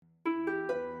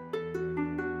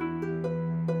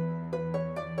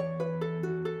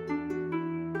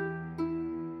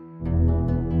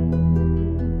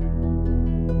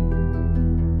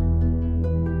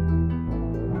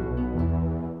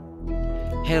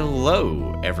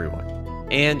Hello, everyone,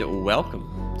 and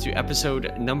welcome to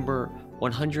episode number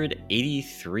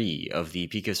 183 of the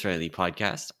Peak of Serenity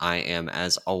podcast. I am,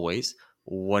 as always,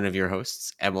 one of your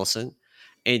hosts, Emallson,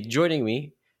 and joining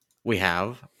me, we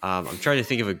have, I'm trying to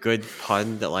think of a good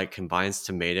pun that like combines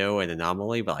tomato and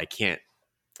anomaly, but I can't.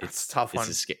 It's a tough one.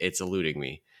 It's eluding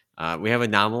me. We have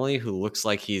Anomaly who looks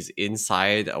like he's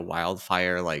inside a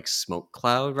wildfire like smoke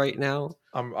cloud right now.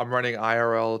 I'm running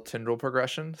IRL Tindril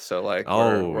progression, so like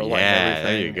we're yeah, lighting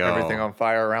there you go. everything on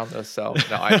fire around us. So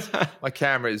no, my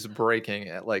camera is breaking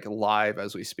it like live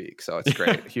as we speak, so it's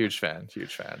great. huge fan.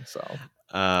 So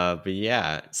but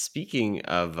yeah, speaking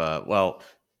of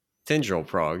Tendril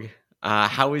prog,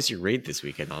 how was your raid this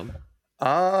weekend, Om?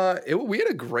 we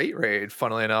had a great raid,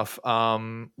 funnily enough.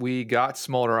 We got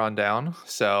Smolderon down,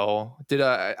 so did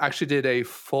a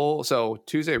full, so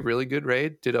Tuesday, really good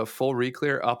raid, did a full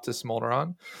reclear up to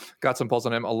Smolderon, got some pulls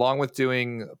on him, along with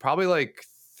doing probably like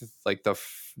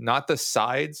not the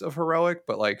sides of heroic,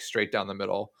 but like straight down the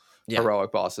middle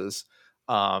heroic bosses,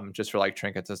 just for like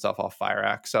trinkets and stuff off Fire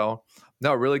Axe. So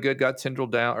no, really good. Got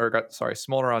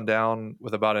Smolderon down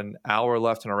with about an hour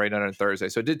left in a raid on Thursday.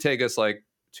 So it did take us like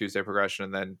Tuesday progression,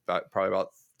 and then probably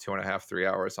about 2.5-3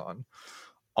 hours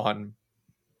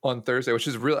on Thursday, which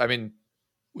is really, I mean,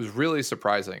 was really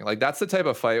surprising. Like that's the type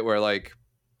of fight where like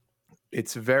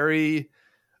it's very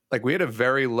like we had a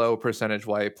very low percentage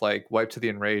wipe to the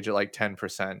enrage at like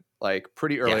 10%, like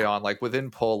pretty early on, like within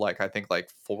pull, like I think like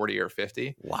 40 or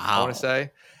 50. Wow, I want to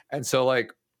say. And so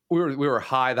like we were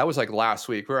high. That was like last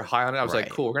week. We were high on it. I was like,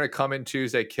 cool, we're gonna come in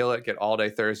Tuesday, kill it, get all day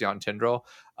Thursday on Tindril.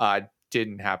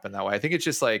 Didn't happen that way. I think it's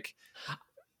just like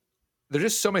there's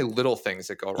just so many little things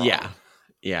that go wrong.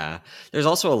 Yeah. There's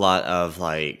also a lot of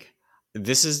like,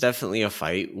 this is definitely a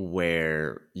fight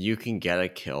where you can get a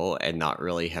kill and not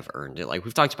really have earned it. Like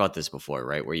we've talked about this before,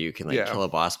 right? Where you can like kill a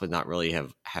boss but not really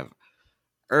have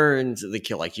earned the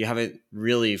kill. Like you haven't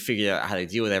really figured out how to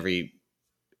deal with every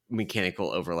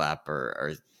mechanical overlap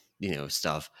or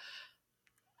stuff,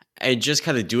 and just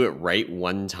kind of do it right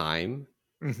one time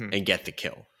and get the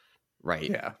kill.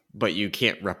 Right. Yeah. But you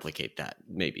can't replicate that,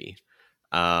 maybe.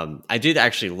 I did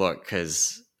actually look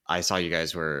because I saw you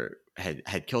guys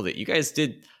had killed it. You guys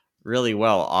did really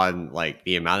well on like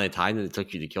the amount of time that it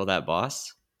took you to kill that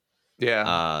boss.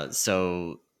 Yeah.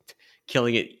 So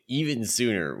killing it even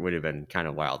sooner would have been kind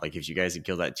of wild. Like if you guys had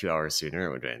killed that 2 hours sooner, it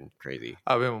would have been crazy.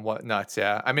 I've been nuts.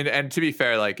 Yeah. I mean, and to be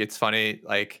fair, like it's funny,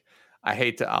 like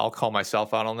I'll call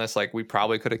myself out on this. Like we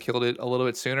probably could have killed it a little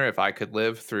bit sooner if I could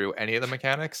live through any of the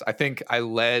mechanics. I think I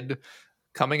led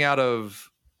coming out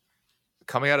of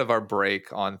our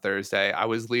break on Thursday. I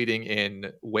was leading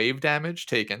in wave damage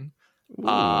taken,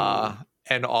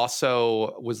 and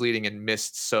also was leading in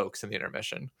mist soaks in the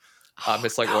intermission,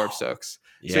 mist like orb soaks.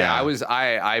 So yeah,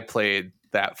 I played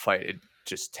that fight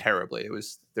just terribly.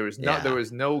 There was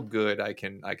no good I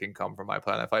can come from my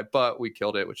plan that fight, but we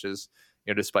killed it, which is,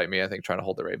 despite me, I think, trying to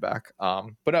hold the raid back.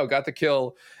 But no, got the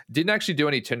kill. Didn't actually do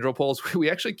any Tindril pulls.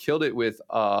 We actually killed it with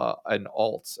an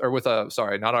alt, or with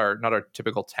not our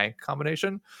typical tank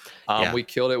combination. We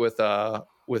killed it with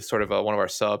sort of one of our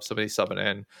subs, somebody subbing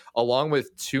in, along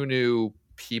with two new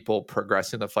people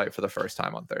progressing the fight for the first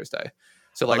time on Thursday.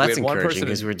 So like that's we had one encouraging person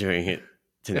because we're doing it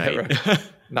tonight. Yeah, right.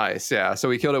 Nice, yeah. So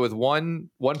we killed it with one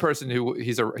person who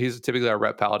he's typically our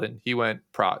rep paladin. He went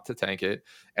prot to tank it,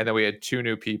 and then we had two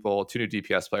new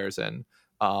DPS players in,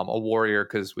 a warrior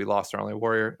because we lost our only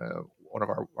warrior. One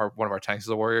of our tanks is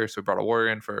a warrior, so we brought a warrior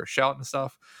in for shout and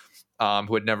stuff,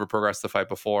 who had never progressed the fight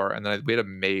before, and then we had a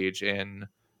mage in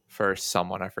for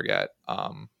someone I forget.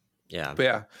 But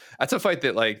yeah, that's a fight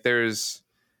that like there's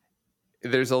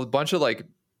a bunch of like.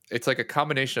 It's like a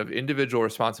combination of individual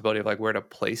responsibility of like where to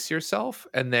place yourself.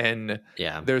 And then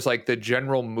there's like the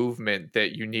general movement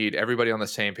that you need everybody on the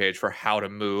same page for how to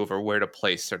move or where to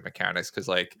place certain mechanics. Cause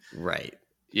like,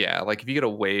 like if you get a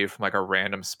wave from like a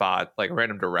random spot, like a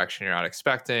random direction you're not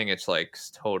expecting, it's like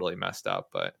totally messed up.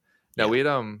 But no, we had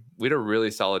a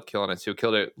really solid kill on it too.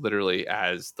 Killed it literally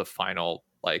as the final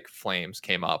like flames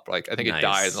came up. Like I think it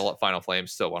died and the final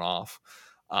flames still went off.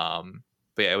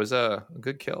 But yeah, it was a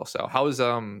good kill. So how was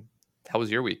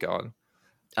your week going?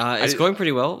 It's going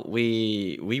pretty well.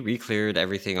 We re-cleared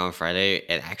everything on Friday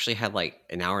and actually had like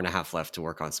an hour and a half left to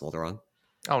work on Smolderon.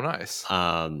 Oh, nice.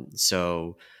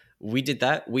 So we did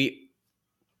that. We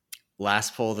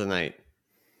last pull of the night,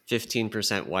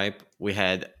 15% wipe. We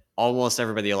had almost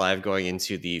everybody alive going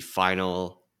into the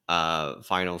final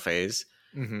phase,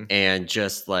 and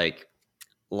just like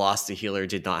lost the healer,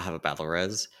 did not have a battle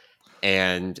res.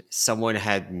 and someone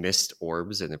had missed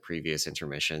orbs in the previous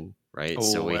intermission, right?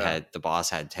 So we had the boss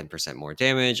had 10% more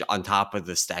damage on top of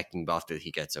the stacking buff that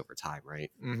he gets over time,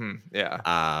 right?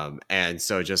 Yeah. And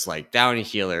so just like down a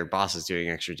healer, boss is doing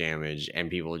extra damage, and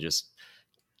people just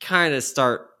kind of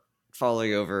start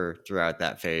falling over throughout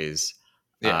that phase.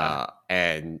 Yeah.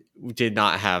 And we did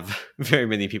not have very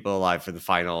many people alive for the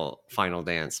final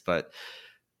dance, but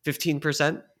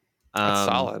 15%. That's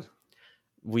solid.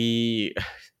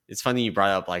 It's funny you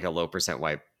brought up like a low percent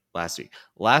wipe last week.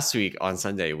 Last week on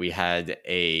Sunday, we had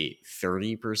a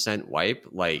 30% wipe,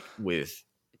 like with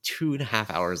 2.5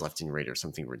 hours left in raid or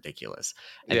something ridiculous,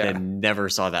 and then never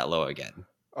saw that low again.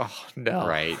 Oh no!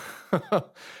 Right?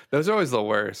 Those are always the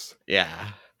worst.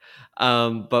 Yeah.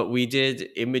 But we did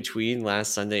in between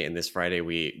last Sunday and this Friday,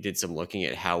 we did some looking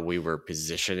at how we were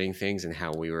positioning things and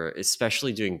how we were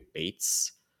especially doing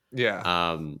baits.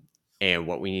 Yeah. And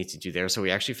what we need to do there. So we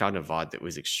actually found a VOD that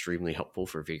was extremely helpful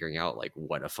for figuring out like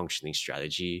what a functioning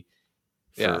strategy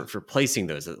for placing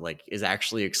those that like is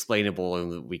actually explainable,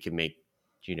 and we can make,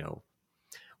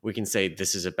 we can say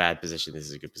this is a bad position, this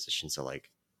is a good position. So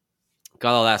like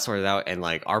got all that sorted out, and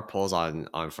like our polls on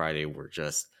Friday were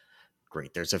just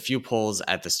great. There's a few polls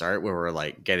at the start where we're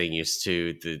like getting used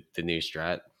to the new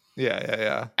strat.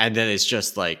 Yeah. And then it's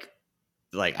just like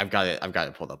I've got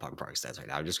it pulled up on prog stats right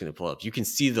now. I'm just gonna pull up. You can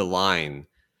see the line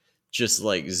just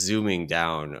like zooming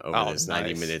down over this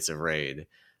 90 minutes of raid.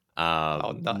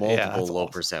 Multiple low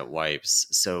percent wipes.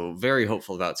 So very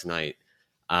hopeful about tonight.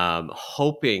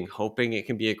 Hoping it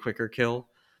can be a quicker kill,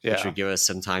 which would give us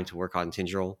some time to work on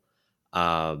Tindril.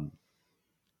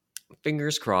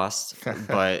 Fingers crossed,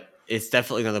 but it's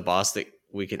definitely not a boss that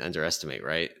we can underestimate,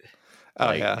 right?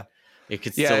 It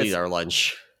could still eat our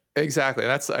lunch. Exactly.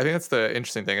 I think that's the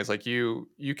interesting thing is like you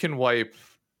can wipe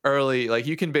early, like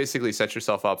you can basically set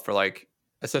yourself up for like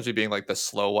essentially being like the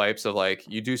slow wipes of like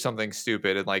you do something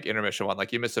stupid in like intermission 1,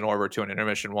 like you miss an orb or 2 in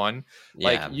intermission 1.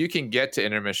 Like you can get to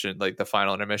intermission, like the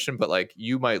final intermission, but like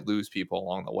you might lose people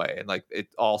along the way, and like it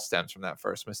all stems from that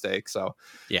first mistake. So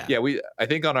I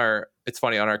think it's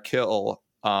funny on our kill,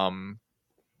 our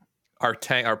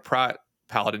Prat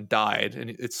paladin died, and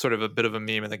it's sort of a bit of a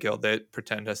meme in the guild that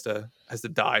pretend has to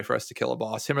die for us to kill a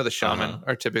boss. Him or the shaman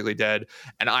are typically dead,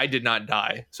 and I did not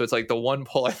die. So it's like the one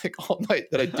pull I think all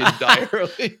night that I didn't die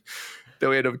early that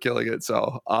we ended up killing it.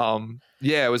 So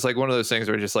it was like one of those things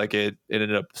where just like it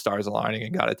ended up stars aligning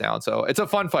and got it down. So it's a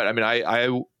fun fight. I mean,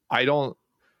 I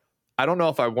don't know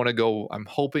if I want to go. I'm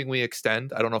hoping we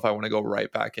extend. I don't know if I want to go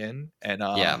right back in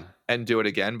and do it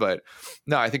again. But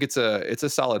no, I think it's a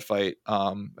solid fight.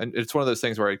 And it's one of those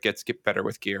things where it gets better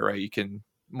with gear, right? You can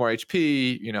more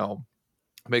HP,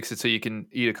 makes it so you can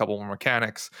eat a couple more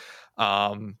mechanics.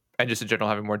 And just in general,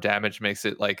 having more damage makes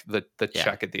it like the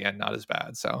check at the end not as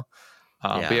bad. So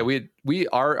but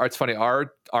it's funny,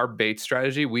 our bait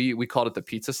strategy, we called it the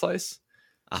pizza slice.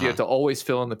 So you have to always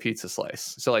fill in the pizza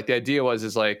slice. So like the idea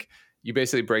is like you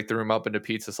basically break the room up into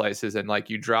pizza slices, and like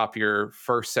you drop your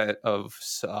first set of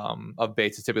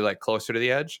baits is typically like closer to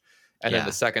the edge, and then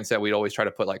the second set we'd always try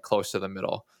to put like close to the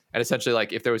middle. And essentially,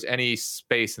 like if there was any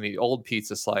space in the old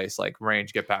pizza slice, like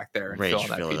range, get back there and fill in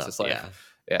that pizza slice.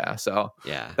 Yeah. So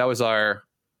that was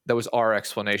our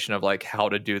explanation of like how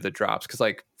to do the drops, because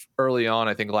like early on,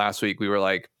 I think last week we were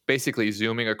like basically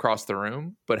zooming across the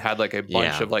room, but had like a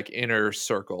bunch of like inner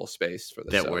circle space for the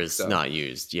that was not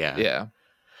used. Yeah.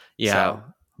 So,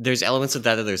 there's elements of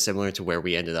that are similar to where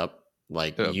we ended up,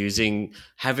 like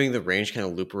having the range kind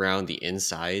of loop around the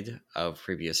inside of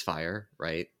previous fire,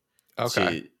 right?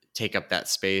 To take up that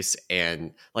space.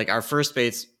 And like our first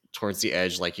baits towards the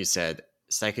edge, like you said,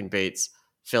 second baits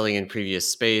filling in previous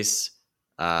space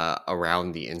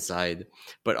around the inside.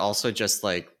 But also just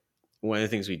like one of the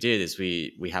things we did is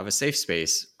we have a safe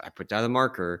space. I put down a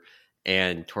marker,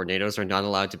 and tornadoes are not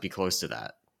allowed to be close to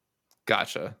that.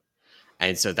 Gotcha.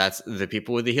 And so that's the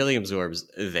people with the helium absorbs,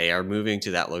 they are moving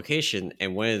to that location.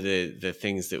 And one of the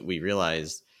things that we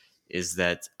realized is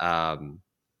that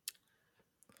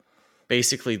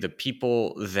basically the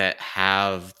people that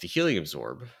have the helium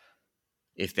absorb,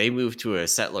 if they move to a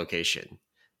set location,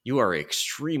 you are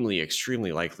extremely,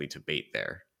 extremely likely to bait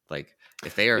there. Like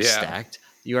if they are stacked,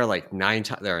 you are like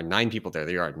there are 9 people there.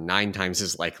 You are 9 times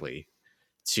as likely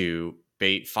to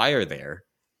bait fire there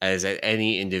as at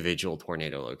any individual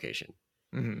tornado location.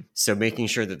 Mm-hmm. So making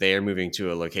sure that they are moving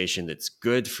to a location that's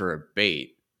good for a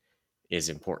bait is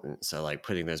important. So like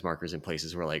putting those markers in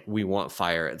places where like we want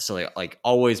fire. So like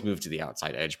always move to the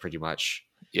outside edge pretty much.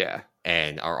 Yeah.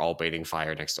 And are all baiting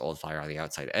fire next to old fire on the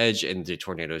outside edge, and the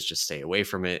tornadoes just stay away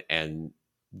from it. And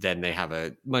then they have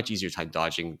a much easier time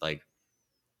dodging like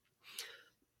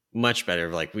much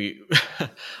better. Like we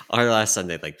our last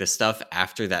Sunday, like the stuff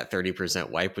after that 30%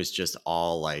 wipe was just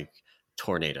all like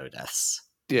tornado deaths.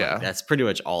 Yeah, Like that's pretty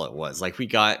much all it was. Like we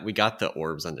got the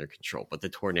orbs under control, but the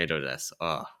tornado deaths,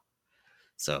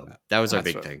 so that was our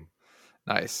big thing.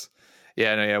 Nice.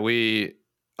 Yeah, no, yeah,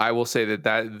 I will say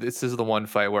that this is the one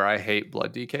fight where I hate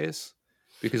blood DKs,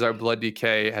 because our blood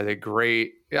DK has a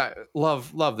great,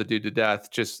 love the dude to death,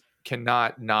 just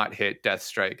cannot not hit Death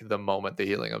Strike the moment the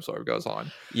healing absorb goes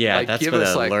on. Yeah, like, that's been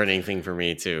a learning thing for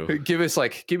me too. Give us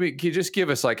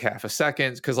like half a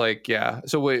second, because like that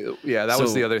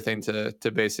was the other thing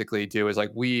to basically do, is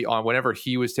like whenever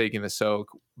he was taking the soak,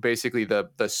 basically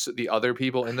the other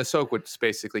people in the soak would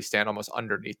basically stand almost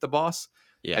underneath the boss.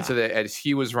 Yeah. And so that as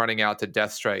he was running out to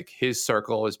Death Strike, his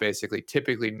circle is basically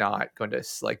typically not going to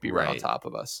like be right on top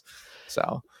of us.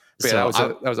 So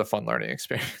that was a fun learning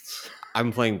experience.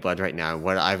 I'm playing Blood right now.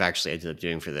 What I've actually ended up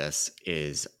doing for this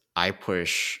is I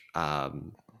push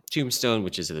Tombstone,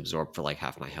 which is an absorb for like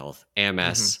half my health,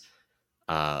 AMS,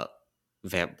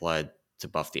 Vamp Blood to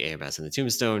buff the AMS and the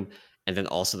Tombstone, and then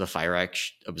also the Fire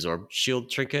Axe absorb shield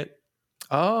trinket.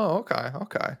 Oh,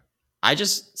 okay. I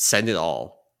just send it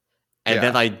all. And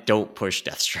then I don't push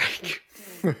Death Strike.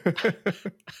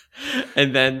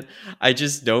 And then I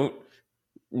just don't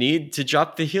need to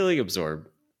drop the healing absorb.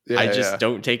 I just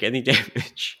don't take any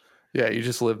damage. Yeah, you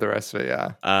just live the rest of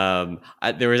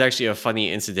it, there was actually a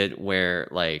funny incident where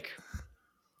like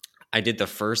I did the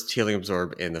first healing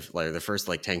absorb in the first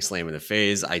like tank slam in the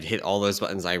phase. I hit all those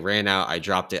buttons. I ran out. I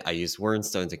dropped it. I used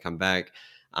Wurnstone to come back.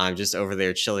 I'm just over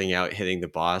there chilling out, hitting the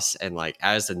boss, and like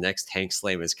as the next tank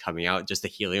slam is coming out, just a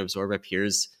healing absorb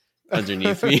appears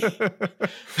underneath me.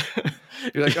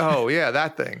 You're like, oh yeah,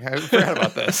 that thing. I forgot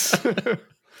about this.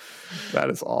 That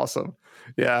is awesome.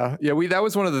 Yeah. That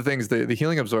was one of the things. The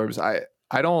healing absorbs. I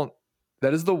don't.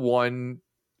 That is the one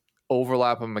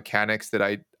overlap of mechanics that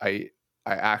I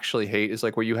actually hate, is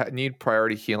like where you need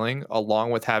priority healing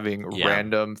along with having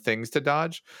random things to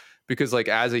dodge, because like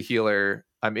as a healer,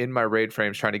 I'm in my raid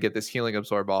frames trying to get this healing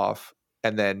absorb off,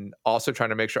 and then also trying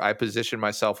to make sure I position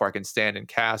myself where I can stand and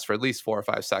cast for at least 4 or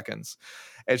 5 seconds.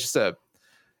 It's just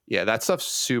that stuff's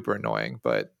super annoying,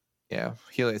 but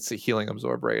it's a healing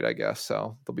absorb raid, I guess.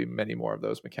 So there'll be many more of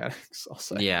those mechanics, I'll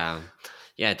say. Yeah,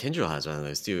 Tindril has one of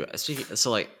those too. So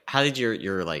like, how did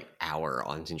your like hour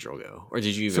on Tindril go, or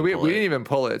did you even? So we didn't even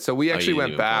pull it. So we actually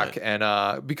went back,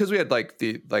 and because we had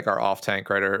like our off tank,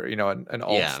 right, or an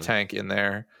alt tank in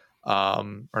there,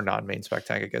 or non-main spec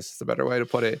tank, I guess is the better way to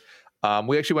put it.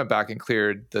 We actually went back and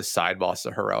cleared the side boss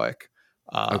of Heroic.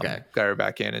 Got her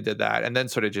back in and did that, and then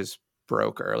sort of just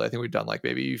broke early. I think we've done like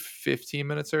maybe 15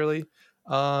 minutes early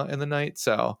in the night.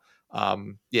 So by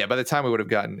the time we would have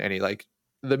gotten any like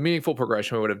the meaningful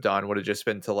progression we would have done would have just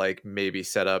been to like maybe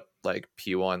set up like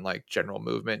P1 like general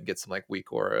movement and get some like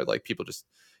weak or like people just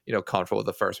comfortable with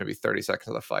the first maybe 30 seconds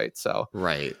of the fight. So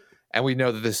and we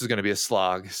know that this is going to be a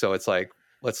slog, so it's like,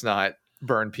 let's not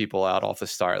burn people out off the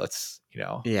start. Let's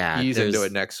ease into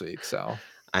it next week. So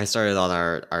I started on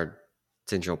our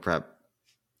Tindril prep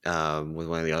with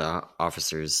one of the other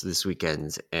officers this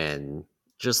weekend, and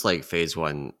just like phase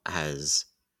 1 has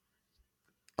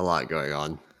a lot going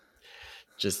on.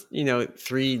 Just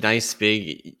 3 nice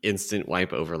big instant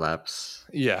wipe overlaps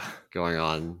going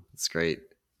on. It's great.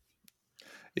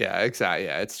 Exactly.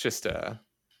 It's just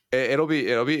it'll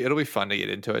be fun to get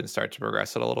into it and start to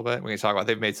progress it a little bit. We can talk about,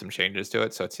 they've made some changes to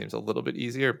it, so it seems a little bit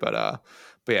easier, but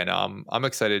I'm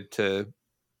excited to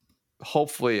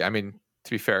hopefully, I mean,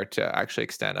 to be fair, to actually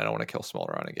extend. I don't want to kill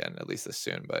Smolderon again, at least this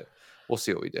soon, but we'll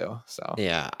see what we do. So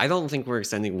I don't think we're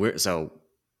extending. So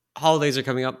holidays are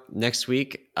coming up next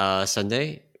week.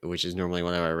 Sunday, which is normally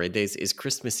one of our raid days, is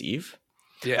Christmas Eve.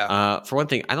 For one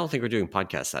thing, I don't think we're doing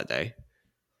podcasts that day.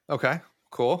 Okay,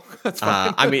 cool. That's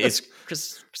fine. I mean, it's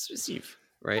Christmas Eve,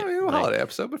 right? I mean, a holiday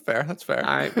episode, but fair. That's fair.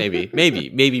 All right, maybe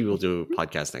we'll do a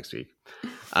podcast next week.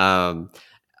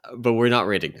 But we're not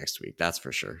raiding next week, that's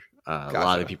for sure. Gotcha. A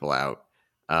lot of people out.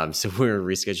 So we're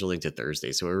rescheduling to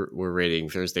Thursday. So we're raiding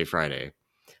Thursday, Friday.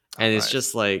 And it's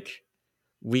just like,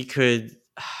 we could,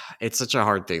 it's such a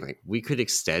hard thing. Like, we could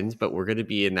extend, but we're going to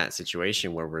be in that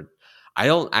situation where I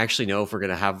don't actually know if we're going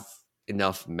to have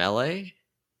enough melee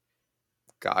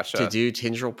to do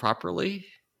Tindril properly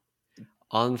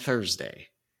on Thursday.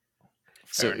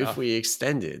 Fair enough. If we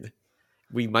extended,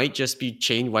 we might just be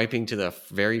chain wiping to the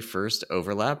very first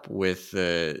overlap with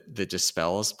the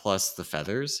dispels plus the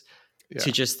feathers to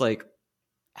just like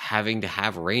having to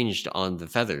have ranged on the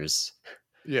feathers.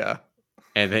 Yeah.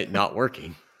 And it not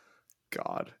working.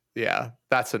 God. Yeah,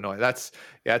 that's annoying. That's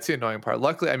the annoying part.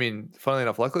 Luckily, I mean, funnily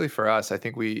enough, luckily for us, I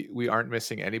think we aren't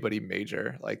missing anybody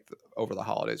major like over the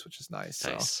holidays, which is nice.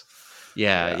 So Nice.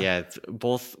 Yeah, yeah, yeah.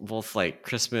 Both like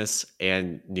Christmas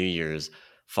and New Year's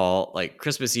fall, like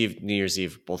Christmas Eve, New Year's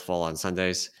Eve, both fall on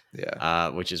Sundays, yeah,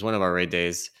 which is one of our raid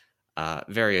days.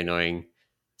 Very annoying.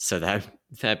 So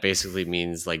that basically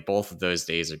means like both of those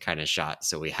days are kind of shot.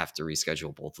 So we have to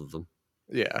reschedule both of them,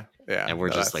 yeah, yeah. and we're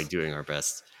No, just like that's doing our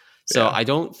best. So yeah, I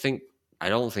don't think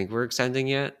we're extending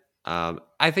yet.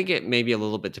 I think it maybe a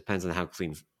little bit depends on how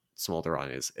clean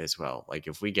Smolderon is as well. Like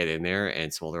if we get in there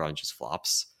and Smolderon just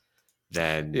flops,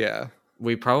 then yeah.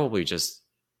 we probably just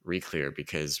reclear,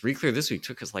 because reclear this week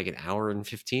took us like an hour and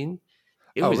 15.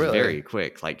 It Oh, was really? very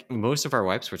quick. Like most of our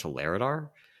wipes were to Laradar.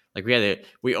 Like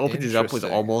we opened it up with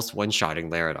Interesting. almost one shotting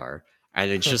Laradar,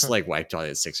 and it just like wiped on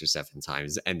it 6 or 7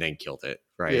 times and then killed it.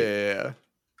 Yeah, Right. yeah, yeah.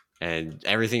 And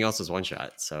everything else was one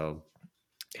shot. So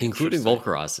including Interesting.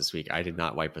 Volcaros this week. I did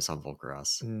not wipe us on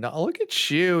Volcaros. No, look at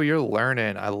you. You're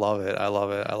learning. I love it. I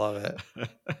love it. I love it.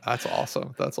 That's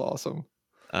awesome. That's awesome.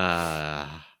 uh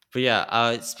but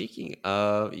yeah, speaking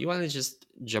of, you want to just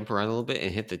jump around a little bit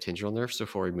and hit the Tindril nerfs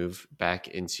before we move back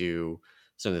into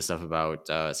some of the stuff about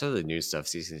some of the new stuff,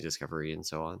 season discovery and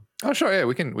so on. Oh, sure. Yeah,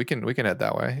 we can head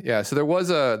that way. Yeah. So there was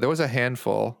a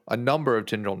handful, a number of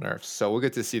Tyndall nerfs. So we'll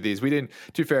get to see these. We didn't.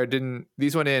 To be fair, didn't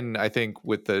these went in? I think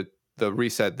with the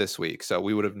reset this week. So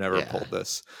we would have never Yeah. pulled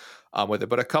this with it.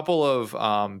 But a couple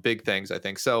of big things, I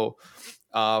think. So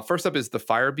first up is the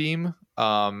fire beam.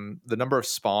 The number of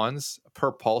spawns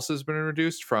per pulse has been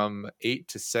reduced from 8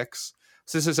 to 6.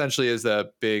 So this essentially is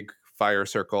the big fire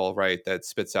circle, right, that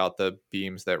spits out the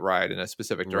beams that ride in a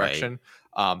specific Right. direction.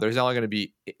 There's only going to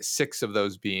be 6 of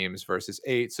those beams versus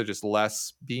 8, so just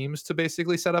less beams to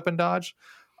basically set up and dodge,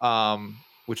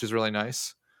 which is really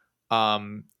nice.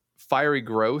 Fiery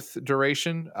growth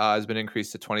duration has been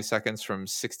increased to 20 seconds from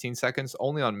 16 seconds,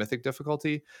 only on mythic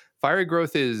difficulty. Fiery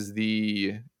growth is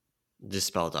the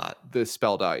Dispel dot.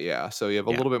 spell dot, yeah. So you have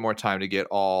a Yeah. little bit more time to get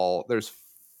all. There's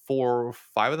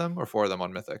 5 of them or 4 of them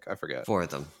on mythic. I forget. 4 of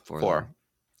them.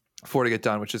 4 to get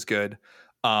done, which is good.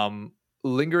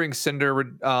 Lingering cinder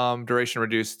duration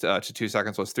reduced to 2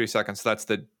 seconds, was 3 seconds. So that's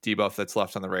the debuff that's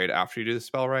left on the raid after you do the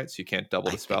spell, right? So you can't double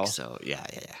I the think spell. so. Yeah.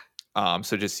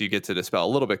 So just you get to dispel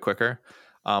a little bit quicker.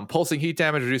 Pulsing heat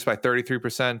damage reduced by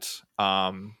 33%,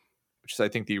 which is I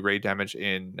think the raid damage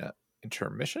in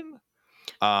intermission.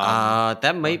 That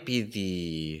Or, might be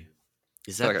the.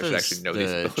 Is I feel that like I should actually know these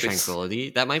the abilities. tranquility?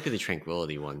 That might be the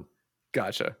tranquility one.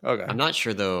 Gotcha. Okay. I'm not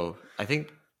sure though. I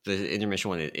think the intermission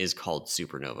one is called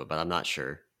supernova, but I'm not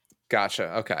sure.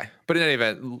 Gotcha. Okay. But in any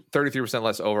event, 33%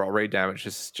 less overall raid damage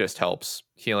just helps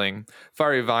healing.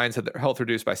 Fiery Vines had their health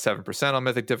reduced by 7% on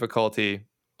mythic difficulty.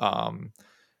 And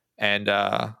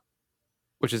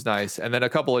which is nice. And then a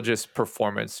couple of just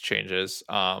performance changes,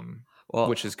 Well,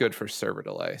 which is good for server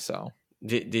delay. So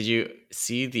did you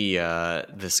see the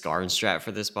Skarn strat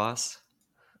for this boss?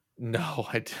 no,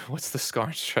 what's the Scar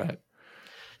strat?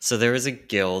 So there was a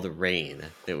guild, Rain,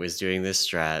 that was doing this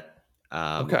strat,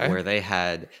 Okay. where they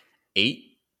had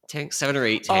 7 or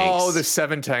 8 tanks. Oh, the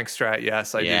 7 tank strat.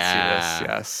 Yes, I did see this.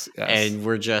 Yes. And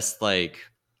we're just like,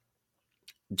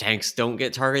 tanks don't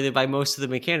get targeted by most of the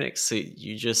mechanics, so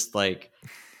you just like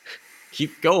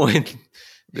keep going.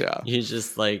 Yeah. You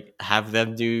just like have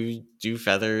them do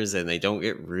feathers, and they don't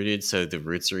get rooted, so the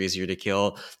roots are easier to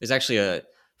kill. There's actually a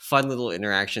fun little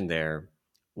interaction there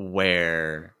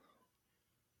where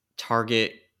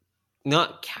target,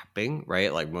 not capping,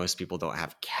 right? Like most people don't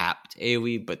have capped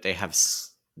AoE, but they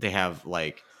have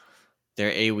like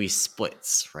their AoE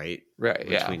splits, right? Right.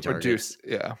 Between targets. Reduced.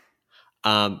 Yeah.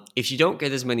 If you don't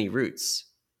get as many roots,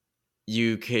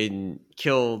 you can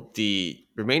kill the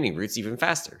remaining roots even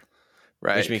faster,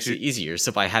 Right. which makes it easier.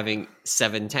 So by having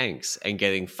 7 tanks and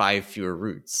getting 5 fewer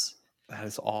roots, that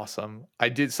is awesome. I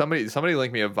did somebody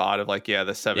linked me a VOD of like,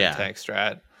 the 7 tank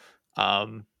strat.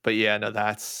 But yeah, no,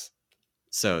 that's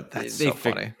so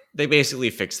funny. They basically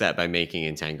fixed that by making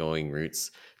entangling roots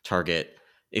target.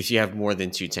 If you have more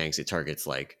than 2 tanks, it targets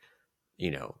like,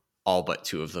 all but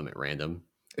 2 of them at random.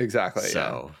 Exactly.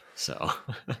 So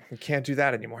we can't do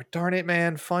that anymore. Darn it,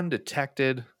 man. Fun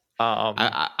detected.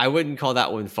 I wouldn't call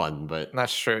that one fun, but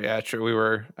that's true. Yeah, true. We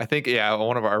were, I think,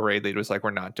 one of our raid lead was like,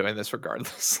 we're not doing this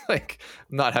regardless. Like,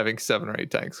 not having 7 or 8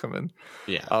 tanks come in.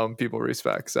 Yeah. People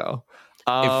respect. So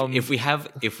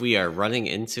if we are running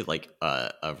into like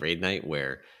a raid night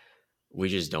where we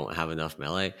just don't have enough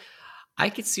melee, I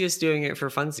could see us doing it for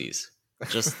funsies.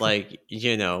 Just like,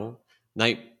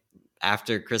 night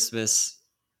after Christmas,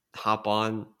 hop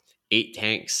on, 8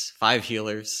 tanks, 5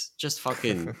 healers, just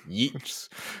fucking yeet.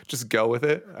 just go with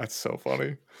it. That's so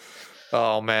funny.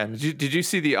 Oh man, did you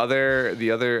see the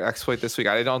other exploit this week?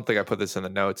 I don't think I put this in the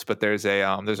notes, but there's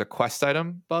a quest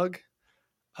item bug.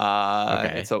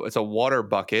 Okay. It's a water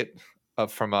bucket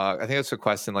from I think it's a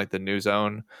quest in like the new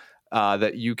zone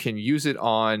that you can use it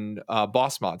on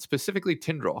boss mod, specifically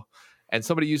Tindral. And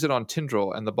somebody used it on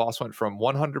Tindral, and the boss went from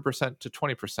 100% to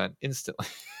 20% instantly.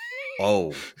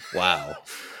 Oh, wow.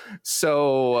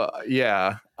 So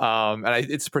yeah,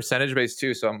 it's percentage based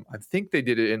too. So I think they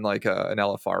did it in like an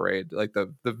LFR raid. Like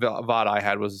the VOD I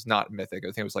had was not mythic. I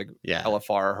think it was like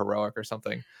LFR heroic or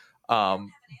something.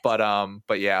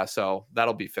 But yeah, so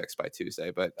that'll be fixed by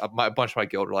Tuesday. But a bunch of my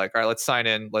guild were like, all right, let's sign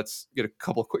in. Let's get a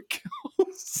couple quick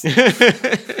kills.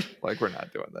 Like we're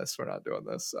not doing this.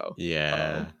 So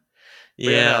yeah.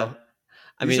 No,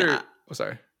 I mean,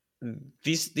 sorry.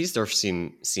 These nerfs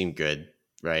seem good,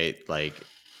 right? Like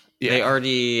they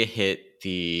already hit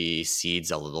the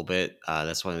seeds a little bit.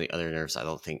 That's one of the other nerfs I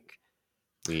don't think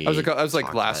we. I was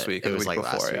like last week. It was like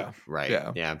before, last week,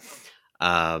 right? Yeah.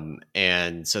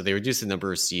 And so they reduced the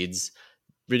number of seeds,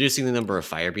 reducing the number of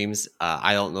fire beams.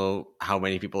 I don't know how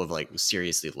many people have like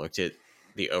seriously looked at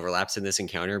the overlaps in this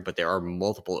encounter, but there are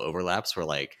multiple overlaps where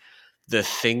like the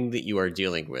thing that you are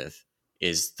dealing with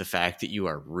is the fact that you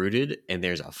are rooted and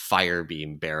there's a fire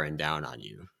beam bearing down on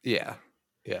you. Yeah.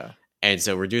 And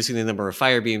so reducing the number of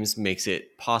fire beams makes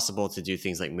it possible to do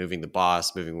things like moving the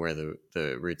boss, moving where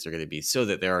the roots are going to be, so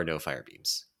that there are no fire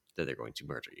beams that they're going to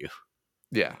murder you.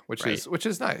 Yeah, which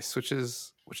is nice, which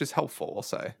is helpful, we'll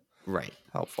say. Right.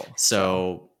 Helpful.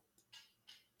 So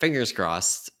fingers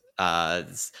crossed.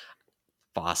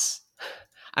 Boss.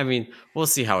 I mean, we'll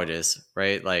see how it is,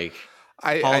 right? Like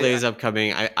holidays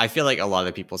upcoming. I feel like a lot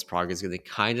of people's prog is going to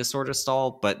kind of sort of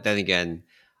stall, but then again,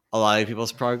 a lot of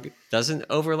people's prog doesn't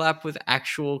overlap with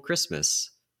actual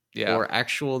Christmas or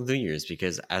actual New Year's,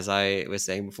 because as I was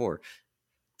saying before,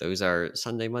 those are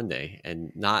Sunday, Monday,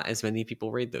 and not as many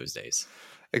people raid those days.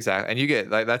 Exactly. And you get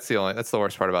like that's the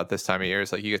worst part about this time of year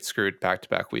is like you get screwed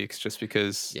back-to-back weeks just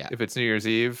because if it's New Year's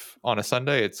Eve on a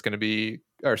Sunday, it's going to be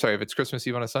if it's Christmas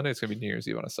Eve on a Sunday, it's going to be New Year's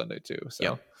Eve on a Sunday too.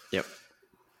 So Yep.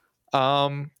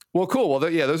 Well, cool. Well,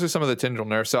 those are some of the Tindral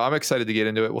nerfs. So I'm excited to get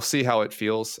into it. We'll see how it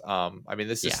feels. I mean,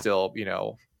 this is still,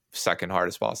 second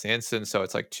hardest boss in the instance. So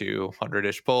it's like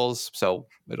 200-ish pulls. So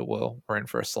we're in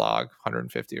for a slog,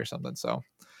 150 or something. So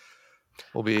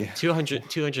we'll be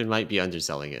 200 might be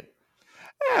underselling it.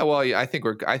 Yeah, well, I think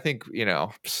we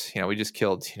just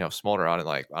killed Smolderon in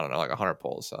like 100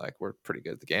 pulls. So like we're pretty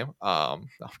good at the game. No,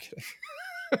 I'm kidding.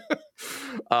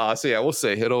 So yeah, we'll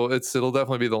see. It'll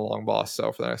definitely be the long boss.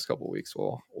 So for the next couple of weeks,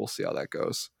 we'll see how that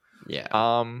goes. Yeah.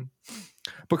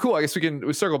 But cool. I guess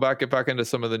we circle back, get back into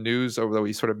some of the news that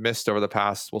we sort of missed over the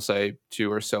past, we'll say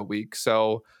 2 or so weeks.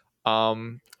 So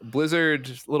Blizzard,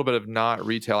 a little bit of not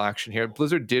retail action here.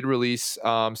 Blizzard did release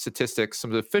statistics,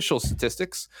 some official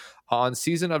statistics on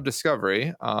Season of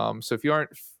Discovery. So if you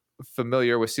aren't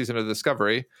familiar with Season of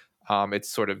Discovery, it's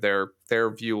sort of their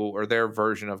view or their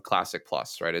version of Classic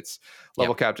Plus, right? It's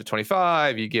level capped at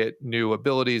 25. You get new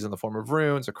abilities in the form of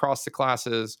runes across the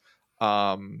classes.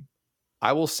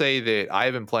 I will say that I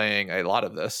have been playing a lot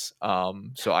of this.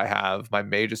 So I have my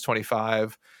mage is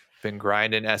 25, been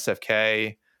grinding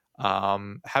SFK.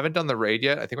 Haven't done the raid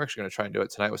yet. I think we're actually going to try and do it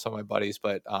tonight with some of my buddies,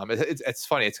 but it's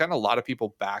funny. It's gotten a lot of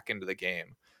people back into the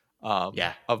game.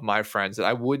 Of my friends that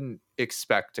I wouldn't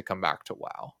expect to come back to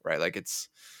WoW, right? Like it's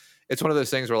one of those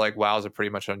things where like WoW is a pretty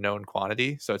much a known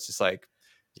quantity. So it's just like,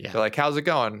 they're like, how's it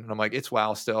going? And I'm like, it's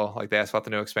WoW still. Like they asked about the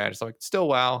new expansion. So I'm like, still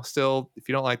WoW, still, if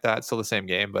you don't like that, it's still the same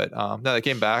game. But no, they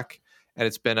came back and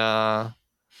it's been fun.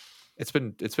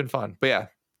 But yeah,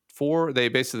 they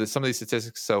basically some of these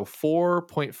statistics. So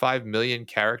 4.5 million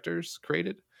characters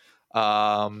created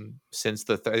since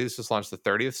this was launched the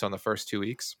 30th. So in the first 2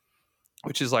 weeks,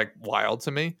 which is like wild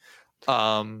to me.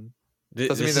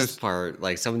 This is part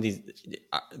like some of these.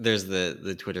 There's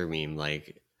the Twitter meme,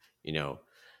 like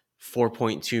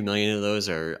 4.2 million of those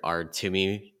are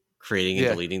Timmy creating and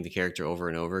deleting the character over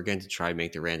and over again to try and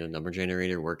make the random number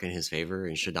generator work in his favor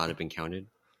and should not have been counted.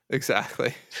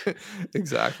 Exactly. But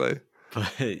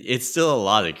it's still a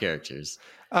lot of characters.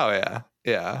 Oh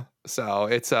yeah. So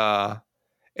it's fun.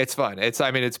 It's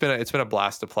been a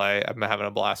blast to play. I'm having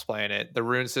a blast playing it. The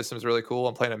rune system is really cool.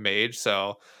 I'm playing a mage,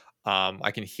 so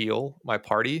I can heal my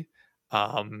party.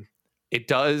 It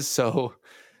does so.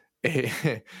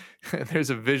 There's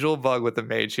a visual bug with the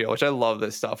mage heal, which I love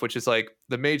this stuff. Which is like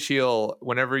the mage heal.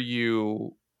 Whenever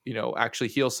you actually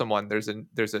heal someone, there's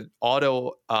an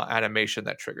auto animation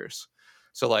that triggers.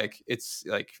 So like it's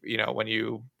like, when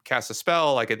you cast a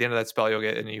spell, like at the end of that spell you'll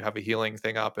get, and you have a healing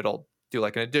thing up, it'll do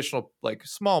like an additional like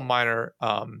small minor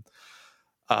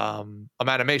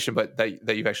animation, but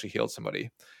that you've actually healed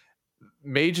somebody.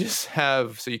 Mages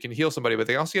have, so you can heal somebody, but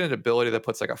they also get an ability that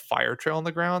puts like a fire trail on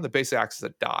the ground that basically acts as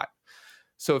a dot.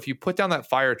 So if you put down that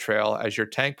fire trail as your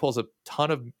tank pulls a ton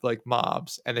of like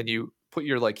mobs, and then you put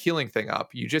your like healing thing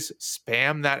up, you just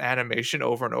spam that animation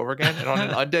over and over again. And on an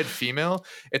undead female,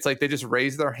 it's like they just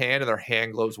raise their hand and their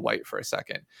hand glows white for a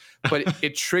second, but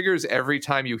it triggers every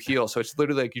time you heal. So it's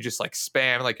literally like you just like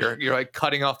spam, like you're like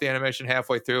cutting off the animation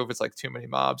halfway through if it's like too many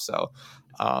mobs. So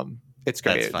it's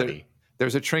great. That's funny.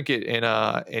 There's a trinket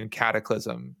in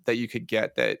Cataclysm that you could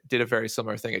get that did a very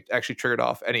similar thing. It actually triggered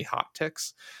off any hot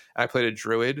ticks. I played a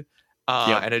druid,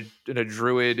 and a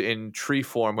druid in tree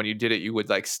form. When you did it, you would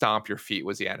like stomp your feet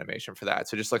was the animation for that.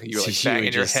 So just like you're like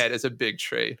banging your head as a big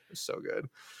tree. It was so good.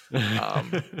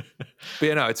 But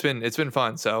yeah, no, it's been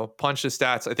fun. So punch the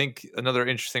stats. I think another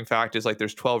interesting fact is like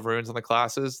there's 12 runes on the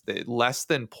classes. Less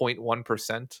than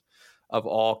 0.1% of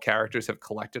all characters have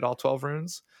collected all 12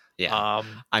 runes. Yeah.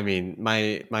 I mean,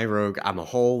 my rogue, I'm a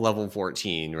whole level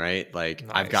 14, right? Like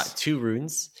nice. I've got 2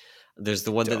 runes. There's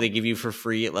the one that they give you for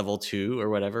free at level 2 or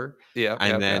whatever. Yeah.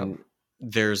 And then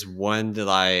there's one that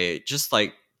I just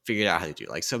like figured out how to do.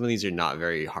 Like some of these are not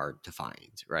very hard to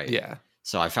find, right? Yeah.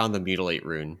 So I found the mutilate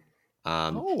rune.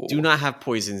 Do not have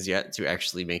poisons yet to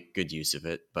actually make good use of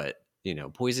it, but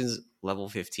poisons level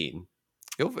 15.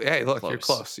 Hey, look, you're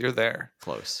close. You're there.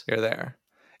 Close. You're there.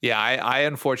 Yeah, I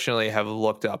unfortunately have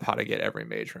looked up how to get every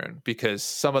mage rune because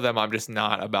some of them I'm just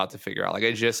not about to figure out. Like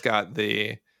I just got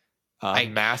the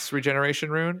mass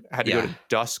regeneration rune. I had to go to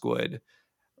Duskwood.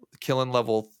 Killing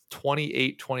level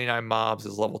 28, 29 mobs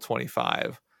is level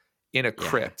 25 in a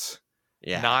crypt.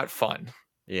 Yeah. Not fun.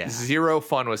 Yeah. 0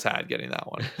 fun was had getting that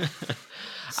one.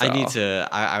 So.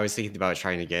 I was thinking about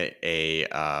trying to get a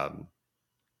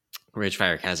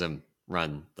Ridgefire Chasm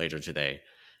run later today.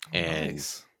 And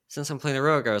nice. Since I'm playing the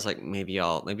rogue, I was like, maybe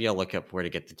I'll look up where to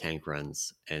get the tank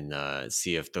runs and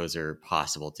see if those are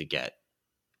possible to get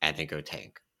and then go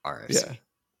tank RFC. Yeah.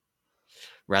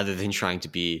 Rather than trying to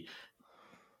be,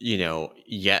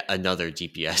 yet another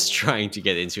DPS trying to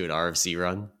get into an RFC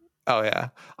run. Oh yeah.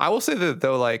 I will say that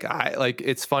though, like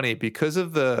it's funny because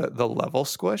of the level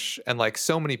squish and like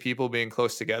so many people being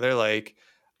close together. Like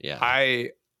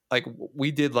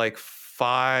we did like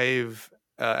 5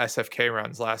 SFK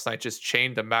runs last night, just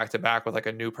chained them back to back with like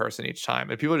a new person each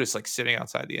time, and people are just like sitting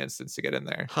outside the instance to get in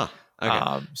there. Huh.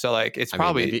 Okay. So like it's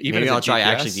probably maybe I'll try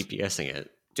actually DPSing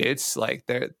it. It's like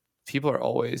people are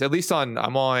always, at least I'm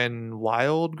on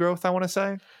Wild Growth, I want to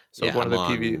say. So one of the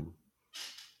PV.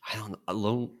 I don't know.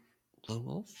 Lone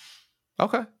Wolf.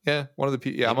 Okay. Yeah. One of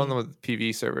the I'm on the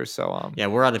PV servers. So yeah,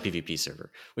 we're on the PvP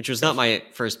server, which was not my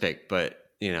first pick, but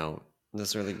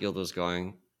that's where the guild was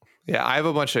going. Yeah, I have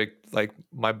a bunch of like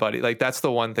my buddy. Like that's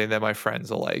the one thing that my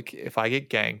friends will like. If I get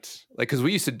ganked, like because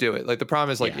we used to do it. Like the problem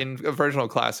is like in Virginal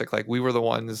Classic, like we were the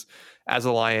ones as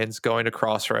Alliance going to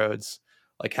Crossroads,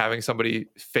 like having somebody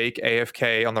fake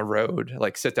AFK on the road,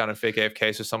 like sit down and fake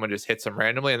AFK, so someone just hits them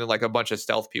randomly, and then like a bunch of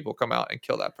stealth people come out and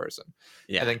kill that person,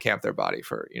 and then camp their body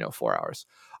for 4 hours.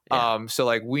 Yeah. So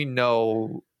like we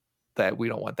know that we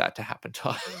don't want that to happen to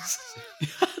us.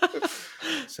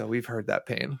 So we've heard that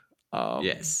pain.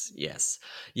 Yes.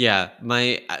 Yeah,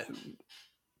 my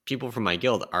people from my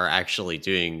guild are actually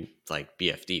doing like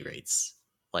BFD rates.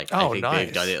 Like I think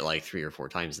they've done it like 3 or 4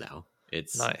 times now.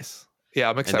 It's nice. Yeah,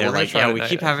 I'm excited. And they're like,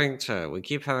 we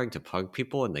keep having to pug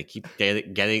people, and they keep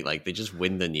getting like they just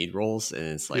win the need rolls, and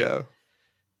it's like,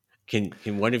 can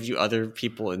one of you other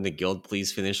people in the guild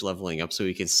please finish leveling up so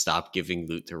we can stop giving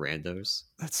loot to randos?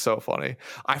 That's so funny.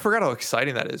 I forgot how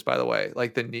exciting that is, by the way.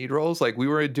 Like the need rolls, like we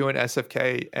were doing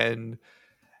SFK, and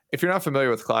if you're not familiar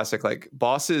with Classic, like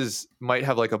bosses might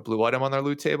have like a blue item on their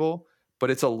loot table, but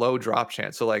it's a low drop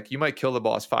chance. So like you might kill the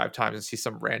boss 5 times and see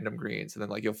some random greens, and then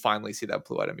like you'll finally see that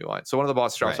blue item you want. So one of the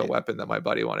bosses drops a weapon that my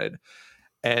buddy wanted,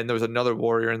 and there was another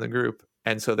warrior in the group,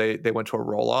 and so they went to a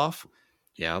roll off.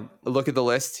 Yeah. Look at the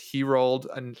list. He rolled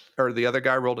or the other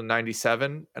guy rolled a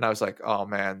 97, and I was like, oh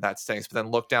man, that stinks. But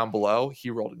then look down below, he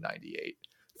rolled a 98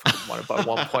 by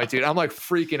 1 point, dude. I'm like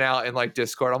freaking out in like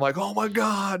Discord. I'm like, oh my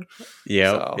god.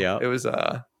 Yeah. It was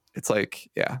it's like,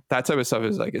 that type of stuff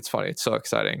is like, it's funny. It's so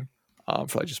exciting.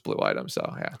 For like just blue items. So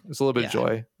yeah, it was a little bit of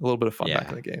joy, a little bit of fun back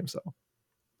in the game. So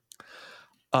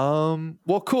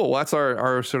well, cool. Well, that's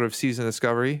our sort of season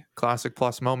discovery Classic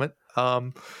Plus moment.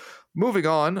 Moving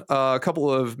on, a couple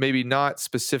of maybe not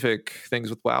specific things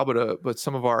with WoW, but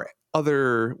some of our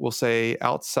other, we'll say,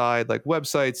 outside like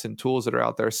websites and tools that are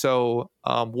out there. So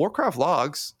Warcraft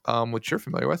Logs, which you're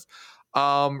familiar with,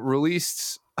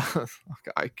 released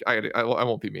I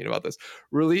won't be mean about this,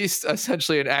 released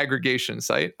essentially an aggregation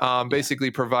site,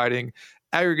 basically providing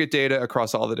aggregate data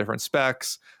across all the different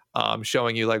specs,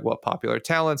 showing you like what popular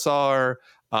talents are,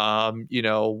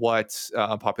 what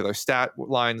popular stat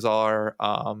lines are.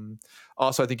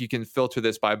 Also, I think you can filter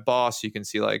this by boss. You can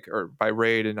see like, or by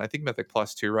raid, and I think Mythic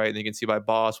Plus too, right? And you can see by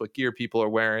boss what gear people are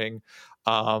wearing,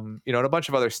 and a bunch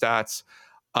of other stats.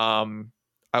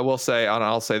 I will say, and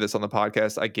I'll say this on the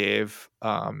podcast, I gave,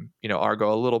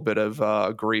 Argo a little bit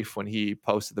of grief when he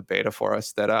posted the beta for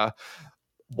us that,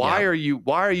 why are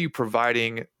you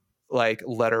providing like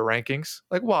letter rankings?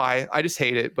 Like, why? I just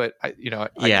hate it, but I get it.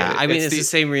 I mean, it's the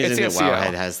same reason that SEO.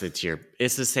 Wowhead has the tier.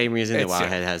 It's the same reason that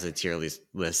Wowhead has the tier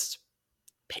list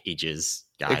pages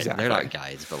guide. Exactly. They're not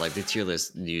guides, but like the tier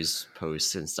list news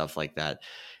posts and stuff like that.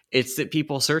 It's that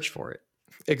people search for it.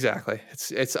 Exactly.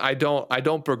 It's I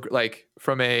don't like,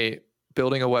 from a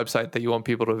building a website that you want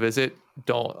people to visit,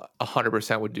 don't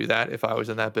 100% would do that if I was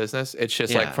in that business. It's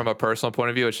just like, from a personal point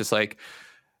of view, it's just like,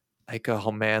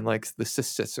 oh man, like the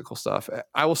statistical stuff.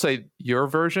 I will say your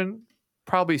version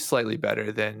probably slightly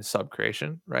better than sub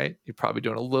creation, right? You're probably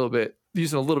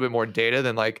using a little bit more data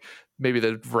than like maybe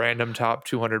the random top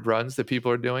 200 runs that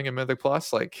people are doing in Mythic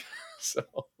Plus. Like, so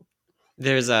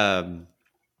there's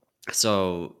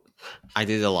so I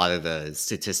did a lot of the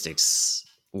statistics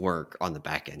work on the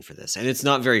back end for this, and it's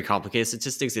not very complicated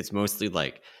statistics. It's mostly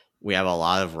like we have a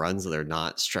lot of runs that are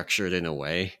not structured in a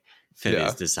way that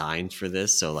is designed for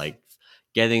this. So like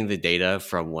getting the data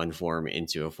from one form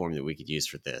into a form that we could use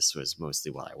for this was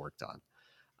mostly what I worked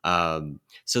on.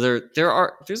 So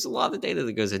there's a lot of data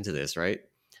that goes into this, right?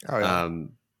 Oh, yeah.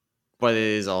 But it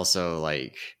is also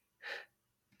like,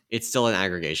 it's still an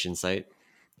aggregation site.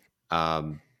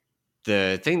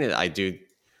 The thing that I do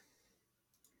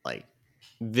like,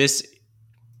 this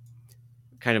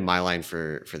kind of my line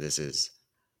for this is,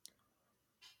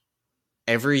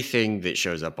 everything that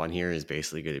shows up on here is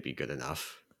basically going to be good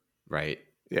enough, right?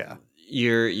 Yeah.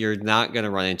 You're not going to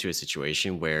run into a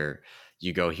situation where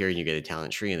you go here and you get a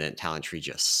talent tree and that talent tree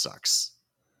just sucks.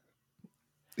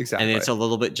 Exactly. And it's a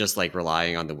little bit just like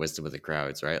relying on the wisdom of the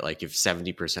crowds, right? Like if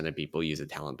 70% of people use a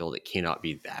talent build, it cannot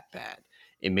be that bad.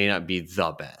 It may not be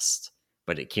the best,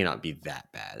 but it cannot be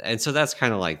that bad. And so that's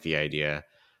kind of like the idea.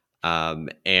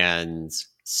 And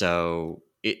so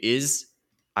it is,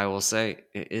 I will say,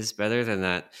 it is better than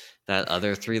that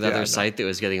other 3-letter site that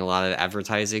was getting a lot of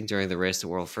advertising during the Race to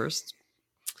World First.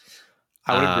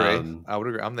 I would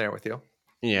agree. I'm there with you.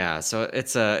 Yeah, so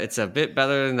it's a bit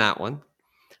better than that one.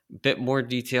 Bit more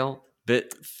detail.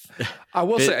 I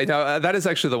will say, that is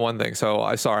actually the one thing. So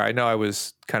I know I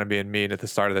was kind of being mean at the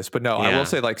start of this, but no, I will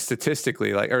say, like,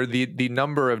 statistically, like, or the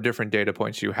number of different data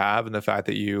points you have, and the fact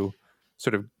that you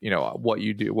sort of, what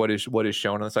you do, what is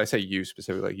shown on this. I say you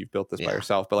specifically, like you've built this by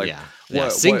yourself, but like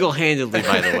single-handedly,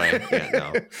 by the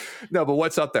way. No, but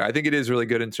what's up there? I think it is really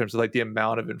good in terms of like the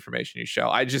amount of information you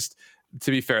show. To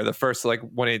be fair, the first, like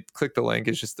when I clicked the link,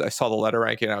 it's just, I saw the letter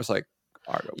ranking and I was like,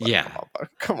 Argo,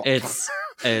 come on. It's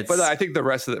but I think the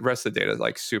rest of the data is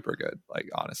like super good, like,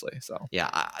 honestly. So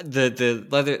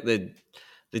the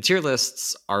tier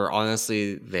lists are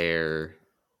honestly there,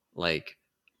 like,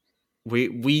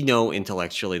 we know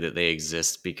intellectually that they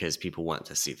exist because people want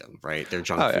to see them, right? They're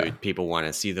junk food. Yeah. People want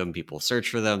to see them. People search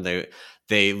for them.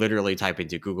 They literally type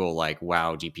into Google like,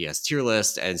 wow, DPS tier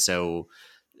list. And so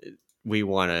we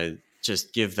want to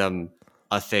just give them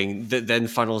a thing that then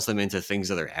funnels them into things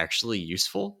that are actually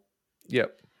useful.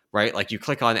 Yep. Right? Like you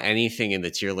click on anything in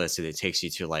the tier list and it takes you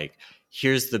to like,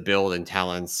 here's the build and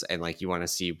talents, and like you want to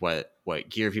see what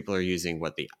gear people are using,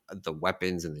 what the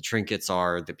weapons and the trinkets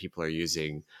are that people are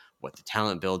using, what the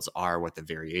talent builds are, what the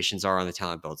variations are on the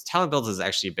talent builds. Talent builds is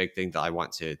actually a big thing that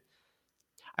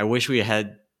I wish we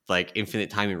had like infinite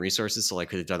time and resources so I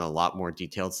could have done a lot more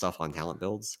detailed stuff on talent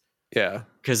builds. Yeah.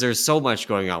 Because there's so much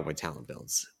going on with talent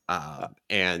builds.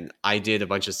 And I did a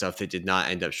bunch of stuff that did not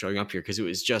end up showing up here because it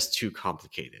was just too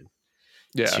complicated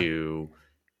to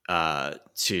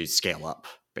scale up,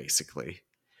 basically.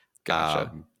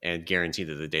 Gotcha. And guarantee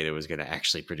that the data was going to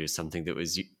actually produce something that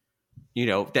was,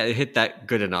 that hit that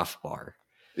good enough bar.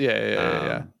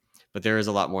 Yeah. But there is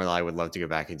a lot more that I would love to go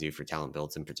back and do for talent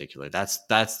builds in particular. That's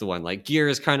the one. Like gear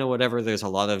is kind of whatever. There's a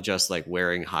lot of just like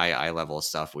wearing high eye level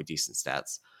stuff with decent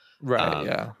stats. Right.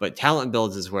 Yeah. But talent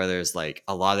builds is where there's like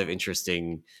a lot of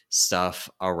interesting stuff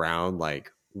around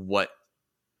like what,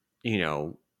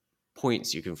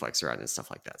 points you can flex around and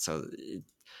stuff like that. So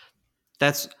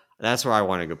that's where I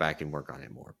want to go back and work on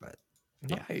it more. But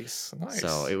Yeah. Nice.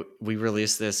 So we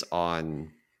released this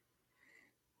on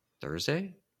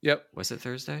Thursday. Yep. Was it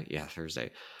Thursday? Yeah,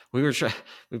 Thursday. We've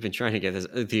been trying to get this.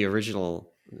 The original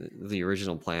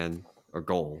plan or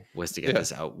goal was to get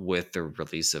this out with the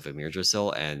release of Emir,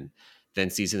 and then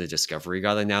Season of Discovery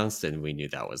got announced, and we knew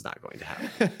that was not going to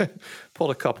happen.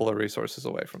 Pulled a couple of resources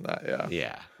away from that.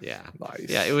 Yeah. Nice.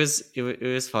 Yeah, it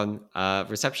was fun.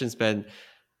 Reception's been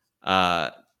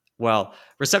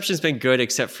good,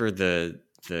 except for the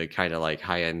kind of like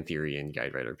high end theory and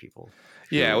guide writer people.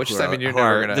 Which I mean, you're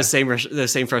never gonna the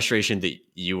same frustration that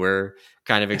you were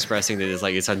kind of expressing. That is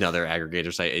like it's another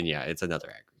aggregator site, and it's another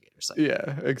aggregator site.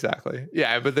 Yeah, exactly.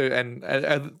 Yeah, but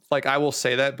and like I will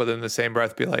say that, but in the same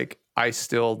breath, be like, I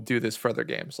still do this for other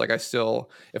games. Like if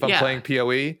I'm playing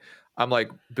PoE, I'm like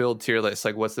build tier list.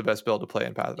 Like what's the best build to play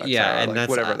in Path of Exile? Yeah, and like that's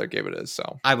whatever other game it is.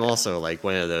 So I'm also like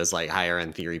one of those like higher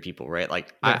end theory people, right?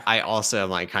 Like I also am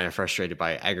like kind of frustrated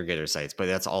by aggregator sites, but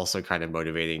that's also kind of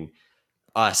motivating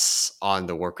us on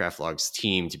the Warcraft Logs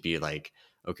team to be like,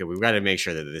 okay, we've got to make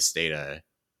sure that this data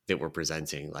that we're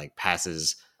presenting like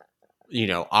passes,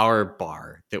 our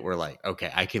bar, that we're like,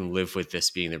 okay, I can live with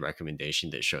this being the recommendation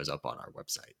that shows up on our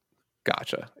website.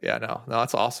 Gotcha. Yeah, no,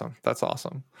 that's awesome. That's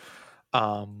awesome.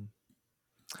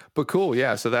 But cool.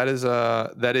 Yeah. So it's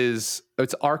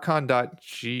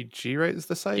archon.gg, right? Is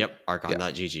the site? Yep.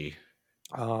 Archon.gg.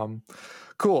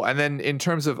 Cool. And then in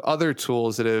terms of other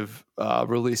tools that have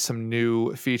released some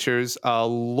new features,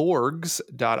 lorgs.io,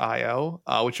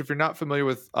 which if you're not familiar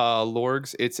with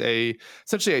lorgs, it's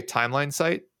essentially a timeline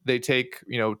site. They take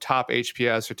top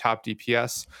HPS or top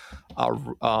DPS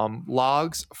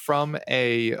logs from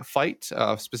a fight,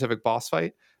 a specific boss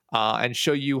fight, and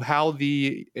show you how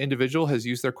the individual has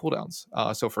used their cooldowns.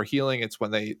 So for healing, it's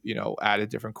when they added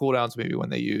different cooldowns, maybe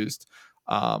when they used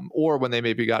or when they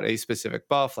maybe got a specific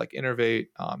buff like Innervate.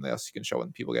 They also can show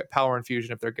when people get power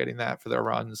infusion if they're getting that for their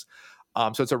runs.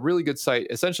 So it's a really good site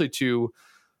essentially to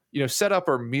set up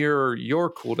or mirror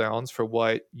your cooldowns for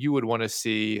what you would want to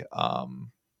see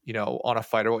on a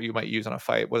fight, or what you might use on a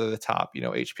fight, whether the top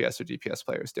HPS or DPS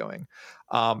player is doing.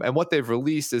 And what they've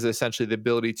released is essentially the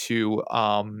ability to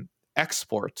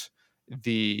export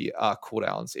the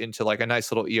cooldowns into like a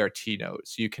nice little ERT note.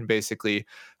 So you can basically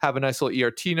have a nice little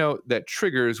ERT note that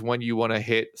triggers when you want to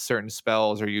hit certain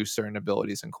spells or use certain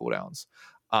abilities and cooldowns.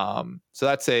 So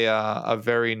that's a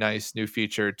very nice new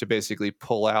feature to basically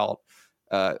pull out,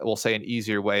 we'll say, an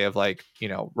easier way of like,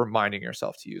 reminding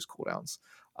yourself to use cooldowns.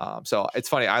 So it's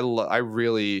funny. I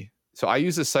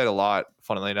use this site a lot,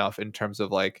 funnily enough, in terms of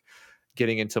like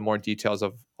getting into more details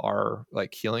of our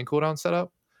like healing cooldown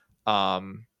setup.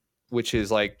 Which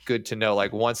is like good to know.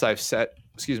 Like once I've set,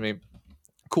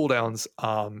 cooldowns,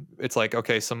 it's like,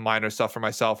 okay, some minor stuff for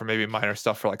myself, or maybe minor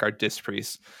stuff for like our disc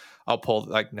priests. I'll pull,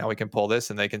 like, now we can pull this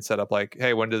and they can set up like,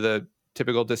 hey, when do the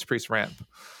typical disc priest ramp?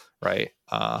 Right.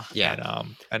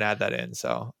 And add that in.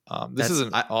 So this is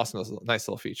an awesome, nice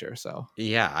little feature. So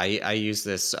yeah, I use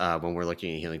this when we're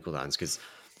looking at healing cooldowns, because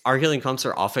our healing comps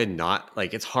are often not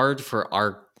like, it's hard for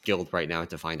our guild right now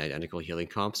to find identical healing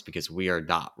comps because we are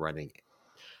not running it.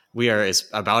 We are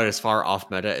about as far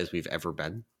off meta as we've ever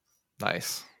been.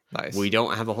 Nice. We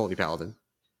don't have a Holy Paladin.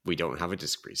 We don't have a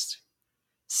Disc Priest.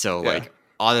 So like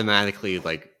automatically,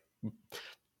 like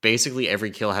basically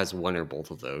every kill has one or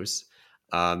both of those.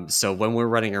 So when we're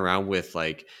running around with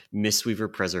like Mistweaver,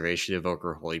 Preservation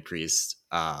Evoker, Holy Priest,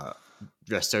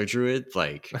 Resto Druid,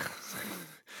 like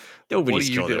nobody's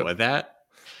killed it with that.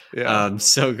 Yeah.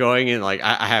 So going in, like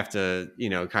I have to,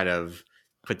 kind of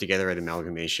put together an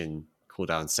amalgamation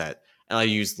cooldown set, and I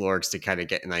use Lorgs to kind of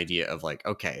get an idea of like,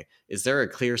 okay, is there a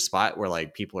clear spot where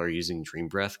like people are using Dream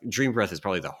Breath? Dream Breath is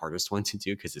probably the hardest one to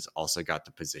do because it's also got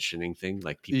the positioning thing.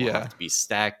 Like people have to be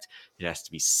stacked. It has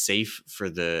to be safe for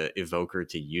the evoker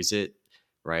to use it,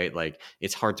 right? Like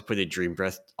it's hard to put a Dream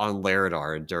Breath on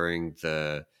Laradar during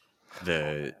the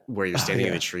where you're standing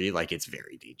in the tree. Like it's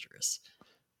very dangerous.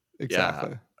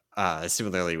 Exactly.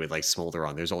 Similarly with like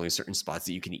Smolderon, there's only certain spots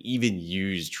that you can even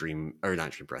use Dream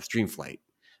Flight.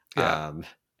 Yeah.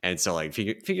 And so like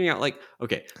figuring out like,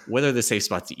 okay, what are the safe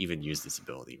spots to even use this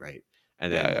ability, right?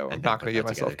 And then I'm not going to get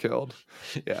myself killed.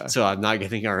 Yeah. So I'm not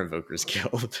getting our invokers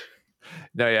killed.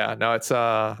 No,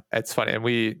 it's funny, and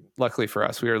we, luckily for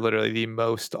us, we are literally the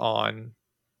most on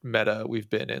meta we've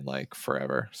been in like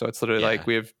forever. So it's literally like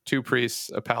we have 2 priests,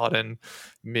 a paladin,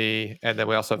 me, and then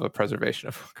we also have a preservation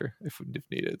evoker if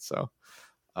needed. So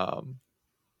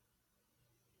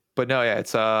but no,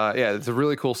 it's a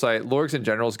really cool site. Lorgs in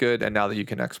general is good, and now that you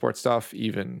can export stuff,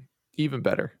 even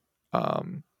better.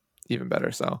 Even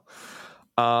better. So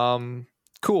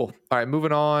Cool. All right,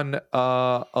 moving on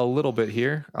a little bit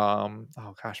here. Oh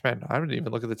gosh, man, I didn't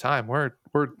even look at the time. We're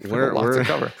lots to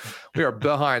cover. We are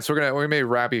behind, so we're gonna make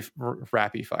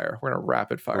rapid fire. We're gonna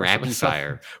rapid fire some of this stuff.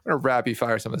 We're gonna rapid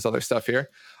fire some of this other stuff here.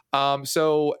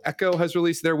 So Echo has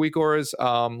released their weak auras.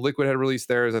 Liquid had released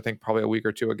theirs, I think, probably a week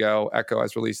or two ago. Echo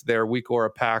has released their weak aura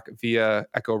pack via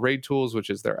Echo Raid Tools, which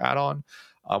is their add-on,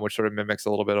 which sort of mimics a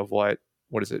little bit of what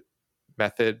is it,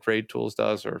 Method Raid Tools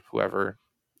does, or whoever.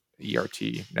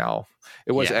 ERT now.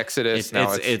 It was Exodus.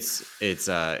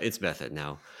 It's Method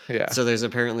now. Yeah. So there's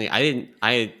apparently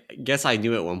I guess I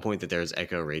knew at one point that there's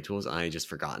Echo Raid Tools and I just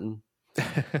forgotten.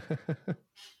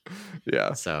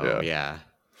 Yeah. So yeah.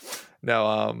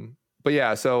 No, but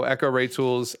yeah, so Echo Raid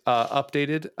Tools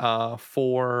updated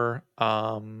for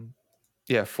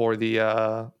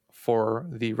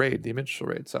the raid, the minstrel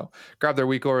raid. So grab their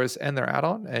weak auras and their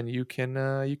add-on and you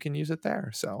can use it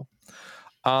there. So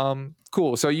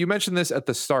cool. So you mentioned this at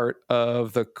the start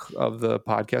of the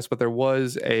podcast, but there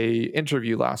was a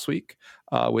interview last week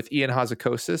with Ian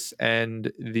Hazzikostas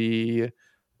and the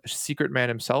secret man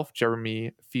himself,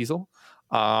 Jeremy Fiesel.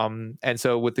 And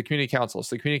so with the community council,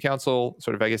 so the community council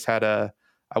sort of, I guess, I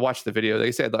watched the video.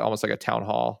 They said almost like a town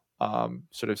hall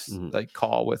like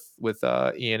call with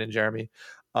Ian and Jeremy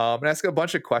and ask a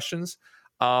bunch of questions.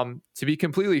 To be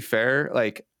completely fair,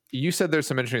 like, you said there's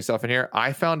some interesting stuff in here.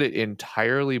 I found it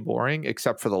entirely boring,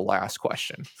 except for the last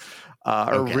question,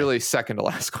 or really second to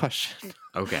last question.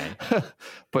 Okay.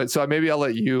 But so maybe I'll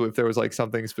let you, if there was like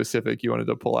something specific you wanted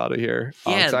to pull out of here.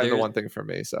 Yeah, I have the one thing for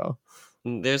me. So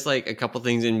there's like a couple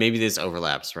things, and maybe this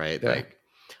overlaps, right? Yeah.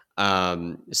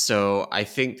 Like, so I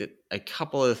think that a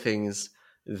couple of things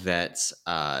that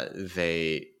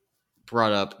they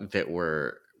brought up that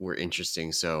were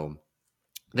interesting. So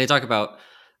they talk about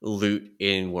loot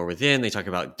in War Within. They talk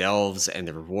about delves and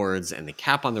the rewards and the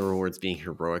cap on the rewards being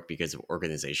heroic because of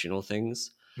organizational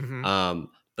things.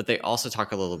 But they also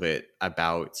talk a little bit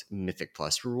about Mythic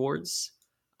Plus rewards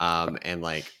and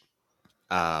like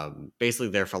basically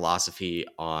their philosophy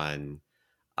on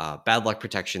bad luck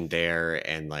protection there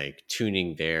and like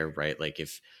tuning there, right? Like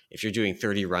if you're doing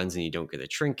 30 runs and you don't get a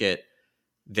trinket,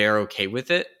 they're okay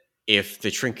with it if the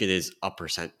trinket is a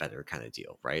 % better kind of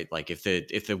deal, right? Like if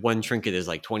the one trinket is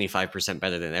like 25%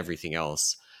 better than everything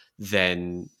else,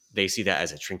 then they see that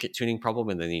as a trinket tuning problem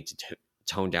and they need to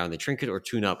tone down the trinket or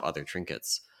tune up other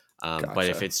trinkets. Gotcha. But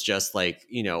if it's just like,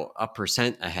 a %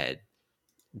 ahead,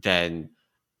 then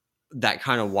that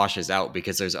kind of washes out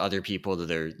because there's other people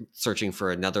that are searching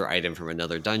for another item from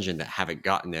another dungeon that haven't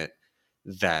gotten it,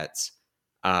 that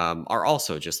are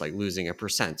also just like losing a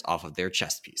 % off of their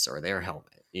chest piece or their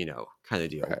helmet, kind of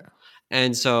deal. Right.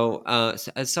 And so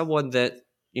as someone that,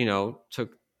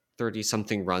 took 30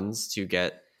 something runs to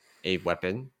get a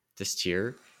weapon this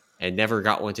tier and never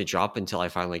got one to drop until I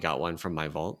finally got one from my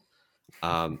vault.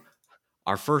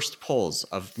 Our first pulls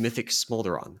of Mythic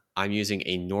Smolderon, I'm using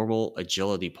a normal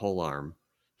agility polearm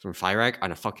from Fyrak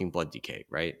on a fucking Blood Decay,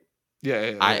 right?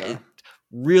 Yeah.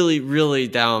 Really, really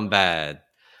down bad.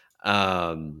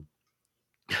 That's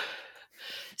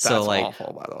like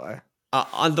awful, by the way.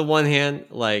 On the one hand,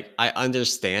 like, I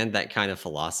understand that kind of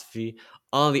philosophy.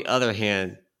 On the other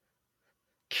hand,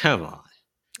 come on.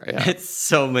 Yeah. It's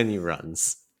so many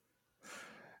runs.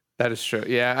 That is true.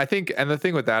 Yeah, I think, and the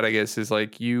thing with that, I guess, is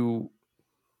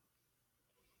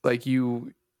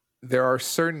there are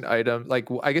certain items, like,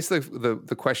 I guess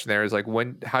the question there is like,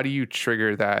 how do you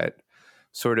trigger that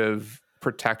sort of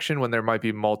protection when there might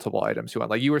be multiple items you want?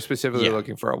 Like, you were specifically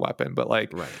looking for a weapon, but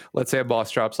like, let's say a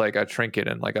boss drops like a trinket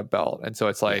and like a belt, and so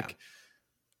it's like,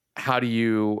 how do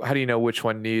you know which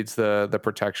one needs the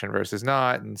protection versus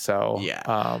not? And so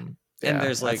and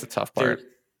there's like a tough part.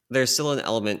 There's still an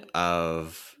element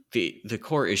of the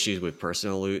core issues with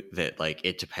personal loot that, like,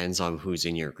 it depends on who's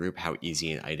in your group, how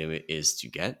easy an item it is to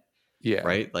get. Yeah.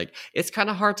 Right? Like, it's kind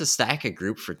of hard to stack a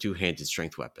group for two-handed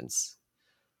strength weapons.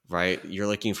 Right? You're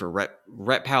looking for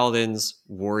rep paladins,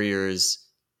 warriors,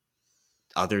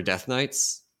 other death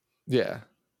knights. Yeah.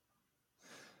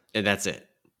 And that's it.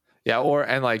 Yeah,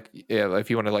 if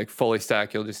you want to like fully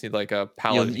stack, you'll just need like a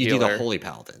paladin. You need a holy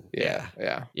paladin. Yeah.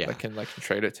 That can like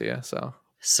trade it to you. So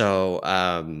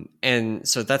and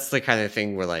so that's the kind of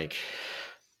thing where like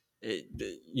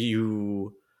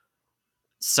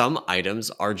some items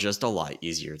are just a lot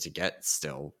easier to get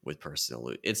still with personal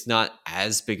loot. It's not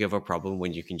as big of a problem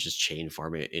when you can just chain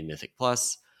farm it in Mythic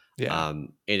Plus. Yeah.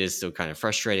 It is still kind of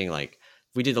frustrating. Like,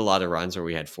 we did a lot of runs where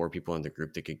we had 4 people in the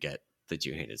group that could get the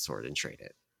two-handed sword and trade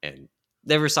it, and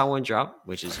never saw one drop,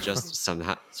 which is just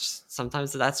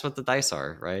sometimes that's what the dice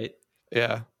are, right?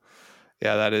 Yeah.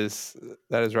 Yeah, that is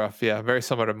rough. Yeah, very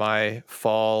similar to my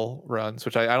fall runs,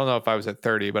 which I don't know if I was at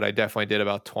 30, but I definitely did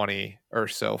about 20 or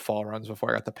so fall runs before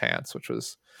I got the pants, which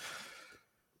was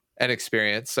an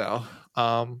experience. So,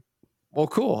 well,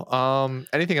 cool.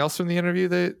 Anything else from the interview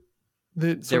that sort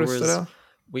There of stood was out?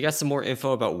 we got some more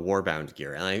info about Warbound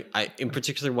gear, and I in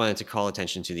particular wanted to call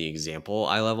attention to the example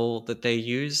eye level that they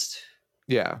used.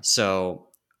 Yeah. So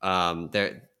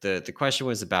the question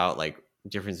was about like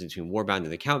difference between Warbound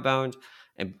and account bound,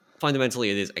 and fundamentally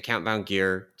it is account bound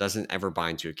gear doesn't ever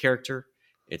bind to a character.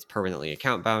 It's permanently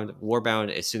account bound.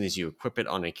 Warbound, as soon as you equip it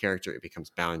on a character, it becomes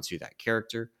bound to that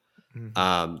character.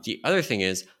 Mm-hmm. The other thing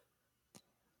is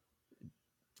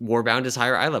Warbound is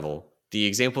higher eye level. The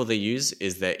example they use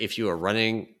is that if you are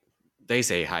running, they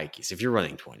say high keys. If you're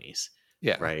running 20s,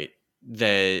 Yeah. right,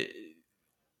 the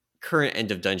current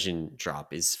end of dungeon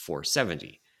drop is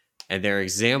 470. And their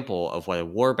example of what a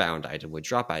Warbound item would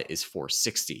drop at is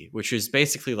 460, which is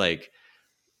basically like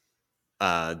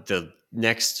the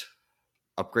next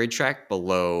upgrade track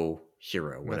below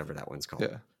Hero, whatever that one's called,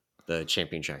 Yeah. the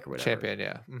champion track or whatever. Champion.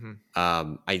 Yeah.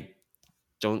 Mm-hmm.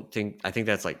 I think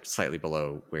that's like slightly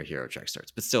below where Hero track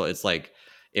starts, but still, it's like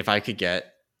if I could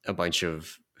get a bunch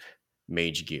of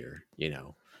mage gear,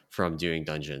 from doing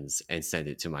dungeons and send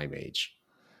it to my mage,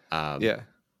 Yeah.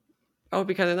 that would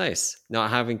be kind of nice. Not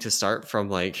having to start from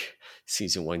like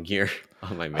season 1 gear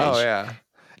on my Oh mage. yeah.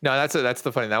 No, that's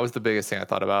the funny. That was the biggest thing I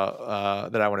thought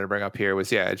about that I wanted to bring up here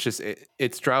was it's just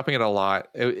it's dropping it a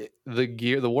lot. The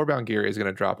Warbound gear is going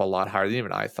to drop a lot higher than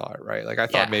even I thought. Right? Like I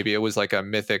thought maybe it was like a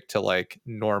mythic to like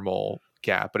normal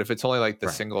gap, but if it's only like the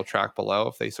single track below,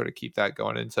 if they sort of keep that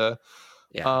going into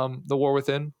the War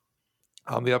Within,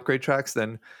 the upgrade tracks,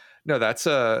 then no, that's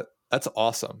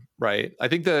awesome, right? I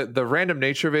think the random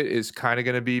nature of it is kind of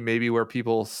going to be maybe where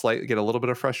people slightly get a little bit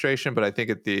of frustration, but I think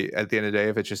at the end of the day,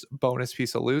 if it's just a bonus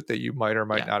piece of loot that you might or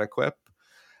might not equip,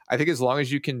 I think as long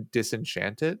as you can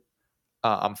disenchant it,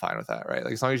 I'm fine with that, right?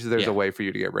 Like as long as there's a way for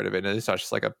you to get rid of it, and it's not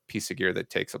just like a piece of gear that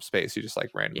takes up space, you just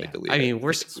like randomly delete it. I mean,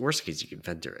 worst case you can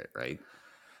vendor it, right?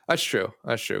 That's true.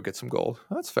 Get some gold.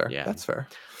 That's fair. Yeah, that's fair.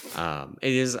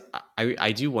 It is.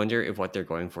 I do wonder if what they're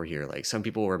going for here, like some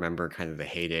people remember kind of the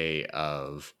heyday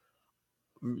of,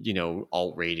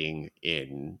 alt rating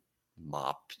in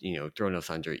MOP, Throne of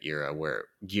Thunder era, where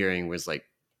gearing was like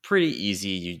pretty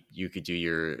easy. You could do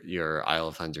your Isle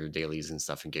of Thunder dailies and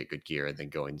stuff and get good gear, and then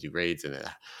go and do raids, and then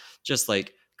just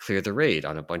like clear the raid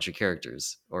on a bunch of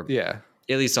characters, or at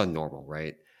least on normal,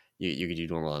 right? You could do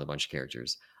normal on a bunch of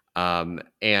characters.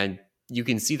 And you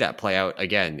can see that play out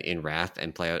again in Wrath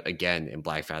and play out again in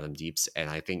Black Fathom Deeps. And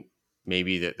I think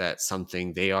maybe that's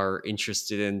something they are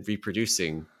interested in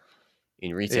reproducing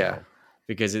in retail,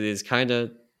 because it is kind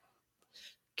of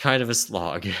a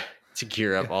slog to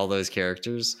gear up all those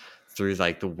characters through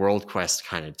like the World Quest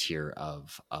kind of tier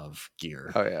of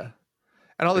gear. Oh yeah.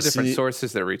 And all the different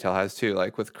sources that retail has too,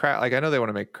 like with craft. Like I know they want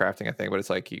to make crafting a thing, but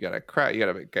it's like you gotta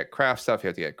get craft stuff. You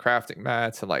have to get crafting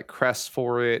mats and like crests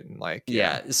for it, and like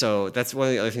So that's one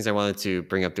of the other things I wanted to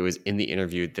bring up. That was in the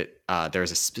interview that there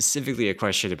was specifically a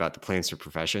question about the plans for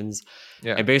professions.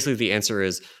 And basically the answer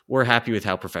is we're happy with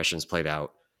how professions played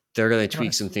out. They're going to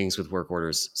tweak some things with work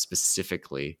orders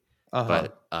specifically,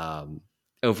 but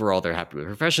overall they're happy with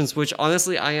professions, which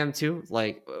honestly I am too.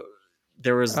 Like.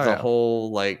 There was the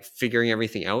whole like figuring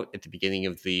everything out at the beginning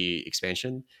of the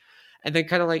expansion. And then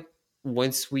kind of like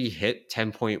once we hit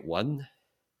 10.1,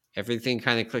 everything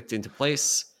kind of clicked into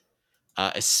place,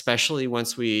 especially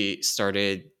once we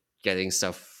started getting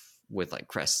stuff with like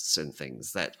crests and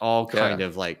things that all kind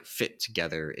of like fit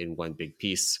together in one big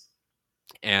piece.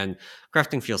 And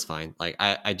crafting feels fine. Like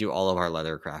I do all of our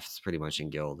leather crafts pretty much in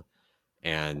guild.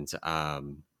 And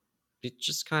it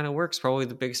just kind of works. Probably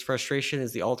the biggest frustration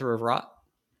is the Altar of Rot.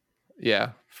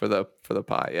 For the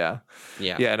pie.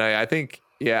 And I think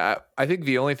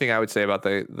the only thing I would say about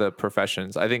the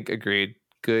professions, I think agreed,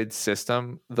 good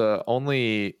system. The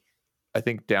only I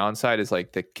think downside is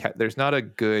like there's not a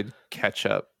good catch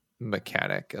up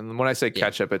mechanic. And when I say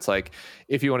catch up, it's like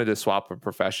if you wanted to swap a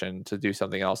profession to do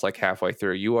something else like halfway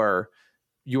through, you are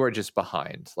just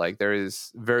behind. Like there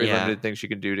is very limited things you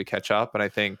can do to catch up. And I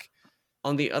think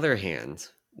on the other hand,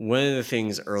 one of the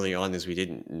things early on is we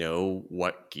didn't know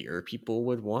what gear people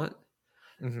would want.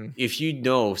 Mm-hmm. If you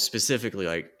know specifically,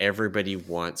 like everybody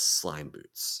wants slime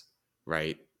boots,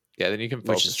 right? Yeah, then you can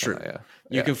focus. Which is true. On that,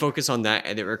 you can focus on that,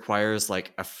 and it requires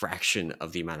like a fraction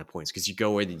of the amount of points because you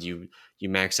go in and you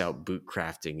max out boot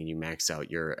crafting and you max out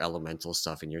your elemental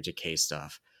stuff and your decay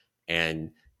stuff,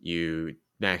 and you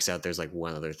max out. There's like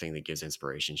one other thing that gives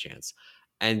inspiration chance,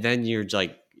 and then you're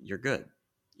good.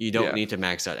 You don't need to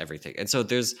max out everything. And so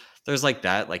there's like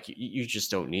that. Like you just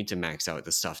don't need to max out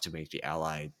the stuff to make the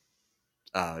allied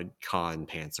con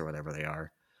pants or whatever they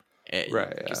are.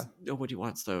 Right. Because nobody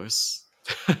wants those.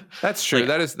 That's true.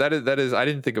 Like, that is. I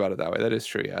didn't think about it that way. That is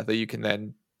true. Yeah. That you can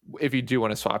then, if you do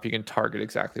want to swap, you can target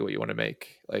exactly what you want to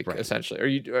make, like essentially, or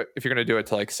you, if you're going to do it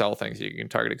to like sell things, you can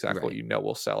target exactly what you know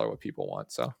will sell or what people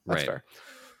want. So that's fair.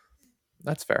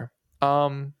 That's fair.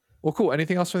 Well, cool.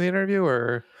 Anything else from the interview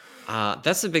or?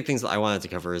 That's the big things that I wanted to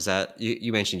cover. Is that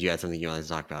you mentioned you had something you wanted to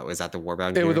talk about? Was that the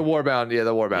Warbound? Yeah, with the Warbound, the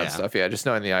Warbound stuff. Yeah, just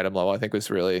knowing the item level, I think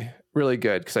was really, really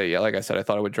good. Because like I said, I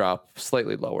thought it would drop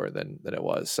slightly lower than it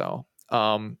was. So,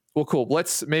 well, cool.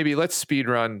 Let's speed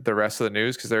run the rest of the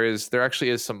news because there actually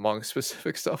is some monk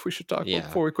specific stuff we should talk about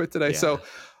before we quit today. So,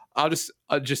 I'll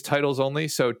just titles only.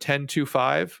 So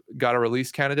 10.2.5 got a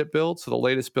release candidate build. So the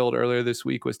latest build earlier this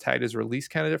week was tagged as release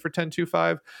candidate for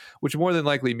 10.2.5, which more than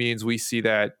likely means we see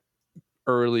that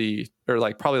early or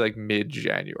like probably like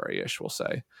mid-January-ish, we'll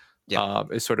say.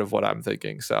 Is sort of what I'm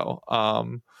thinking. So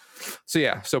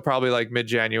so probably like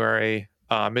mid-January,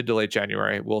 mid to late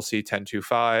January, we'll see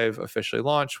 10.2.5 officially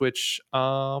launch, which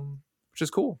is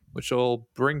cool, which will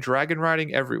bring dragon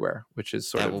riding everywhere, which is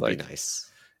sort of like be nice.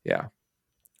 Yeah,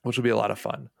 which will be a lot of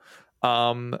fun.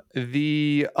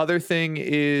 The other thing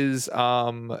is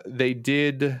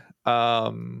the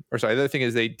other thing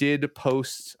is they did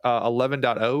post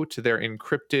 11.0 to their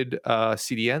encrypted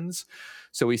CDNs.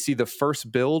 So we see the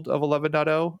first build of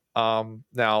 11.0.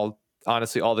 Now,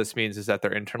 honestly, all this means is that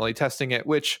they're internally testing it,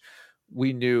 which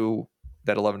we knew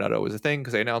that 11.0 was a thing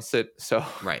because they announced it. So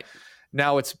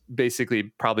now it's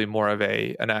basically probably more of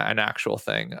an actual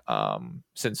thing.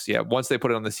 Since once they put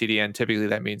it on the CDN, typically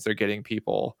that means they're getting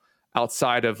people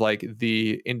outside of like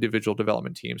the individual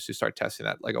development teams to start testing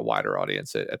that, like a wider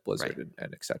audience at Blizzard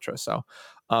and etc. So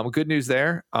good news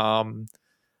there. I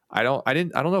don't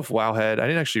know if Wowhead, I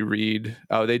didn't actually read.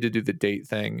 Oh, they did do the date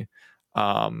thing,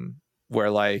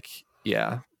 where like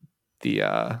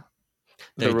the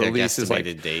release is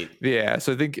like date. Yeah,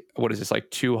 so I think what is this,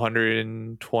 like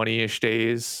 220-ish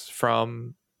days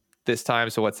from this time?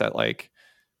 So what's that, like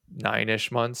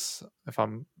 9-ish months if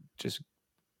I'm just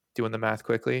doing the math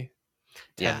quickly?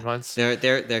 10 months. Their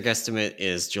guesstimate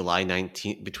is July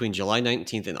 19th, between July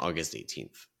 19th and August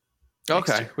 18th.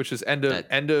 Okay, which is end of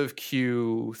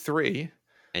Q3.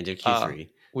 End of Q3,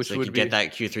 which so would get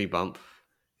that Q3 bump.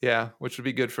 Yeah, which would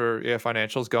be good for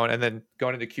financials going, and then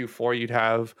going into Q4, you'd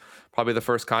have probably the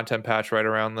first content patch right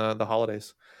around the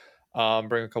holidays.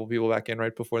 Bring a couple people back in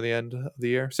right before the end of the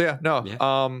year. So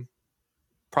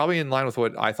probably in line with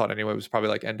what I thought anyway. It was probably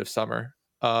like end of summer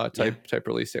type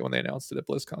release date when they announced it at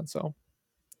BlizzCon. So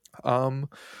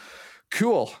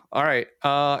cool. All right,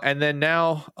 and then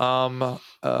now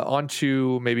on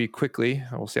to maybe quickly,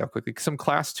 we'll see how quickly, some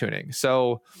class tuning.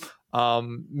 So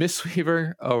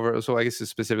Mistweaver so I guess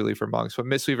it's specifically for monks, but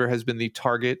Mistweaver has been the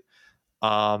target,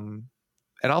 and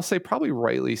I'll say probably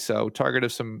rightly so, target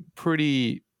of some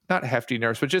pretty not hefty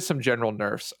nerfs, but just some general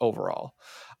nerfs overall.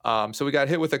 So we got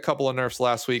hit with a couple of nerfs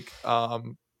last week,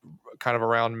 kind of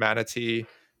around Manatee.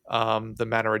 The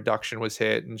mana reduction was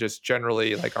hit, and just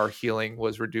generally like our healing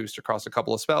was reduced across a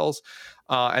couple of spells.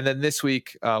 And then this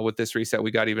week with this reset,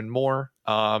 we got even more.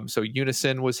 So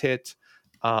Unison was hit.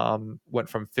 Went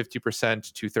from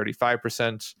 50% to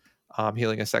 35%,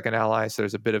 healing a second ally. So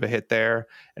there's a bit of a hit there.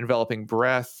 Enveloping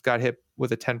Breath got hit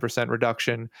with a 10%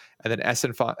 reduction. And then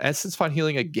Essence Font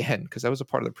healing again, because that was a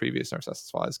part of the previous nerfs. Essence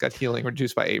Font got healing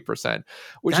reduced by 8%,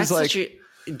 which is like...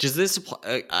 Does this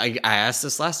apply? I asked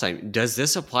this last time. Does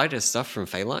this apply to stuff from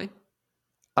Phalanx?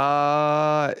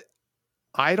 I'd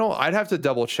have to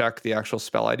double check the actual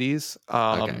spell IDs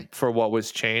for what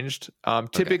was changed.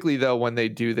 Typically though, when they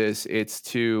do this, it's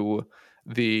to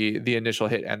the initial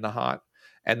hit and the hot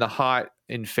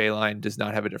in Phalanx does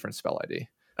not have a different spell ID.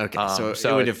 Okay. So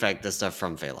it would affect the stuff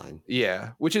from Phalanx.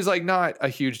 Yeah. Which is like not a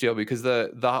huge deal because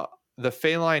the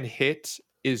Phalanx hit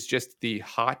is just the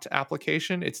hot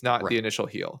application. It's not the initial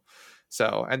heal.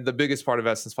 So, and the biggest part of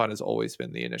Essence Font has always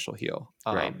been the initial heal.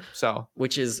 So,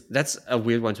 that's a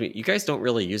weird one to me. You guys don't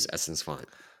really use Essence Font.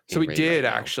 So we did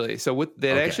actually. So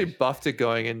they actually buffed it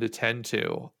going into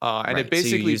 10.2, and it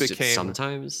basically became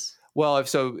sometimes. Well,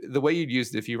 so the way you'd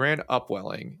use it, if you ran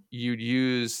Upwelling, you'd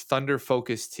use Thunder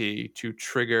Focus Tea to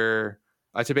trigger.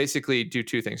 To basically do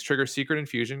two things: trigger Secret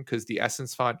Infusion, because the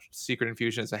Essence Font Secret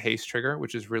Infusion is a haste trigger,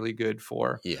 which is really good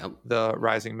for the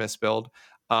Rising Mist build.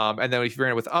 And then if you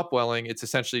ran it with Upwelling, it's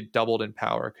essentially doubled in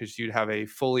power because you'd have a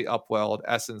fully upwelled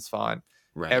Essence Font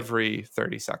every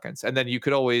 30 seconds. And then you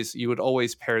would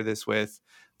always pair this with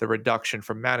the reduction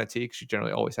from Mana Tea, because you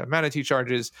generally always have Mana Tea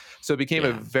charges. So it became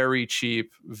a very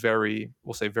cheap,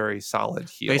 we'll say very solid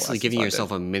heal. Basically giving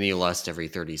yourself a mini lust every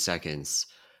 30 seconds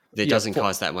that doesn't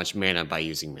cost that much mana by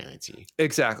using Mana Tea.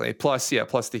 Exactly. Plus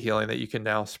the healing that you can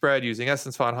now spread using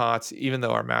Essence Font Hots. Even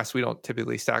though our master, we don't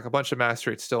typically stack a bunch of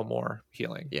mastery, it's still more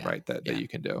healing, right? That you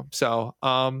can do. So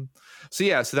so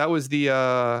that was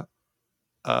the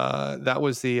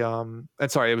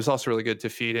and sorry, it was also really good to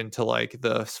feed into like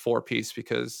the 4-piece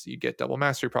because you get double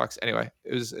mastery procs. Anyway,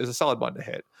 it was a solid one to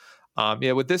hit.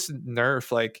 With this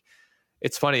nerf, like,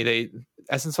 it's funny,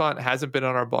 Essence Font hasn't been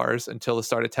on our bars until the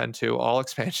start of 10.2 all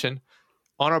expansion.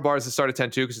 On our bars the start of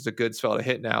 10.2 because it's a good spell to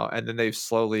hit now, and then they've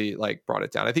slowly like brought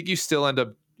it down. I think you still end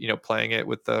up playing it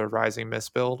with the Rising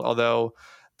Mist build, although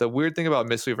the weird thing about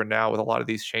Mistweaver now with a lot of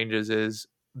these changes is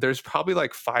there's probably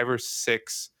like 5 or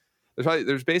 6.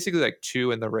 There's basically like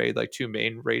 2 in the raid, like 2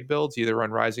 main raid builds. You either run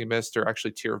Rising Mist or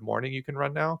actually Tear of Morning you can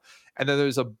run now, and then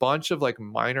there's a bunch of like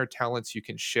minor talents you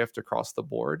can shift across the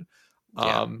board.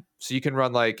 So you can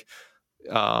run like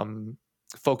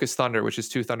Focus Thunder, which is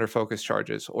 2 Thunder Focus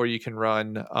charges, or you can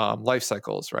run Life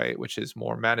Cycles, right, which is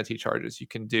more Mana Tea charges. You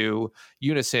can do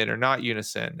Unison or not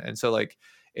Unison, and so like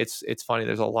it's funny.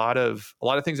 There's a lot of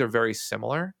things are very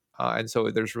similar, and so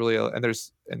there's really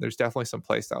there's definitely some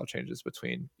playstyle changes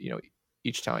between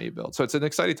each talent you build. So it's an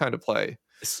exciting time to play.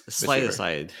 Slight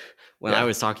aside, when I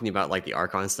was talking about like the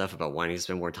Archon stuff about wanting to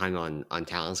spend more time on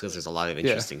talents because there's a lot of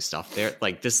interesting stuff there,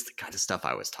 like this is the kind of stuff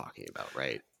I was talking about,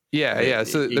 right?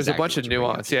 So there's a bunch of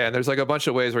nuance, and there's like a bunch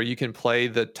of ways where you can play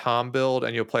the Tom build,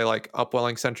 and you'll play like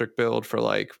Upwelling centric build for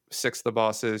like 6 of the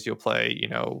bosses. You'll play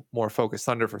more Focus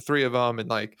Thunder for 3 of them, and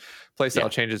like playstyle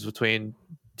changes between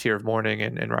Tear of Morning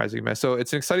and Rising Mist. So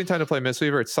it's an exciting time to play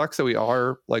Mistweaver. It sucks that we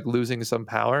are like losing some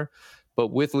power, but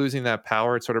with losing that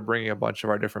power, it's sort of bringing a bunch of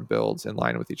our different builds in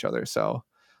line with each other. So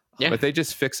if they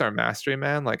just fix our mastery,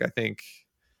 man, like I think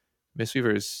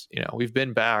Mistweaver's, we've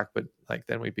been back, but like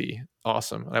then we'd be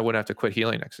awesome. I wouldn't have to quit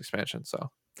healing next expansion.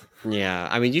 So yeah,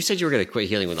 I mean, you said you were going to quit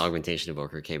healing when Augmentation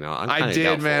Evoker came out. I did,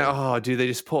 doubtful. Man. Oh, dude, they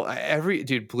just pull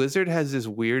Blizzard has this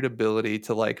weird ability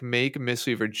to like make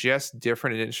Mistweaver just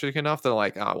different and interesting enough that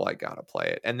like, oh well, I gotta play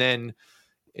it, and then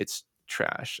it's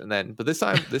trash. And then, but this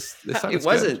time it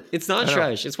wasn't. Good. It's not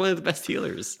trash. It's one of the best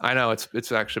healers. I know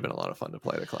it's actually been a lot of fun to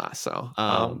play the class. So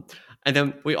and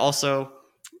then we also,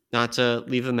 not to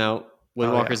leave them out,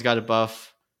 Windwalker's got a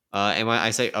buff. And when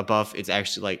I say a buff, it's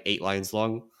actually like 8 lines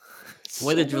long.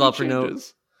 With the developer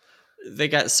note, they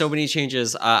got so many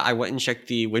changes. I went and checked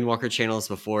the Windwalker channels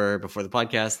before the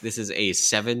podcast. This is a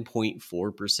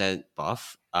 7.4%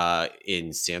 buff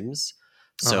in Sims.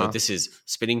 So this is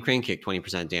Spinning Crane Kick,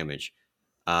 20% damage.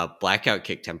 Blackout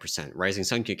Kick, 10%. Rising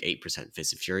Sun Kick, 8%.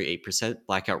 Fist of Fury, 8%.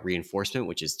 Blackout Reinforcement,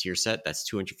 which is tier set, that's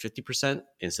 250%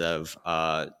 instead of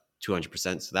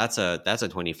 200%. So that's a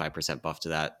 25% buff to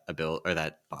that ability, or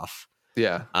that buff.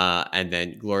 Yeah. And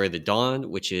then Glory of the Dawn,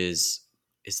 which is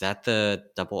that the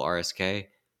double RSK?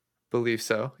 Believe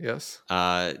so, yes.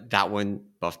 That one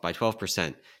buffed by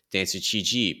 12%. Dance of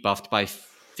Chi buffed by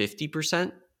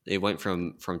 50%. It went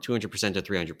from 200% to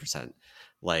 300%.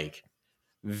 Like,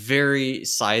 very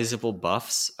sizable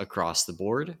buffs across the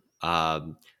board.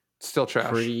 Still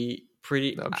trash.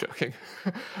 Pretty. No, I'm joking.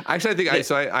 Actually, I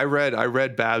think I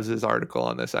read Babs's article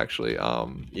on this actually.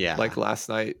 Like last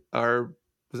night, or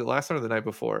was it last night or the night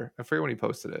before? I forget when he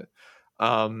posted it.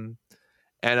 I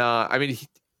mean,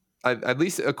 at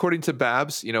least according to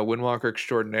Babs, Windwalker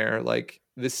Extraordinaire, like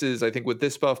this is, I think with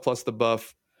this buff plus the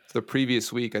buff the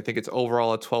previous week, I think it's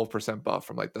overall a 12% buff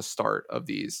from like the start of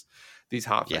these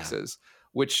hotfixes,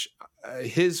 which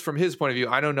from his point of view,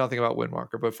 I know nothing about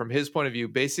Windwalker, but from his point of view,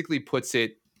 basically puts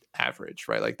it average,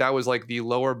 right? Like that was like the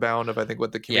lower bound of, I think,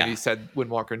 what the community said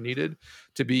Windwalker needed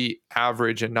to be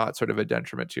average and not sort of a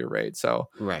detriment to your raid. So,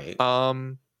 right. I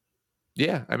mean,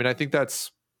 I think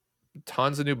that's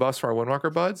tons of new buffs for our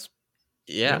Windwalker buds.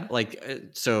 Yeah, like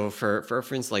so for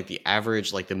reference, like the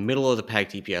average, like the middle of the pack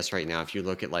DPS right now, if you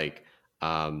look at like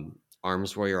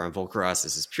Arms Warrior on Volcaros,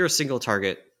 this is pure single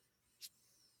target.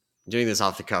 I'm doing this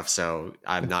off the cuff, so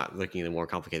I'm not looking at the more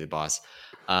complicated boss.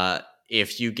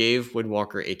 If you gave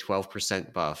Windwalker a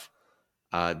 12% buff,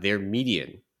 their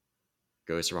median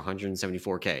goes from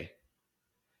 174k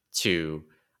to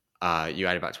you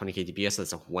add about 20k DPS, so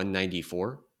that's a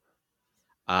 194.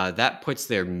 That puts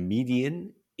their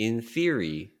median, in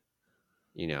theory,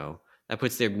 that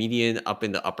puts their median up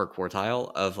in the upper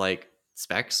quartile of like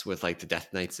specs with like the Death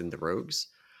Knights and the Rogues.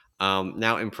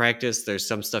 Now in practice, there's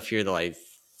some stuff here that I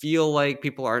feel like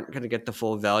people aren't going to get the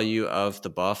full value of the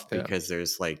buff because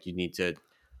there's like, you need to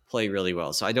play really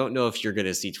well. So I don't know if you're going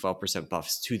to see 12%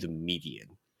 buffs to the median,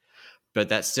 but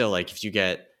that's still like if you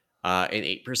get an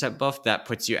 8% buff, that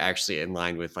puts you actually in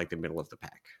line with like the middle of the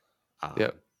pack.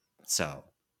 Yep. So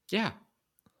yeah,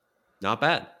 not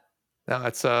bad. No,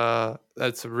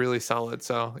 that's really solid.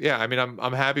 So yeah, I mean,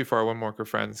 I'm happy for our Windwalker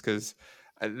friends because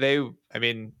I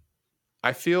mean,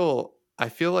 I feel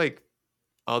like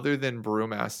other than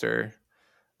Brewmaster,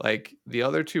 like the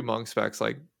other two monk specs,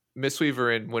 like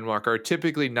Mistweaver and Windwalker, are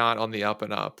typically not on the up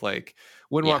and up. Like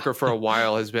Yeah. Windwalker for a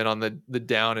while has been on the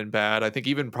down and bad. I think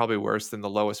even probably worse than the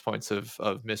lowest points of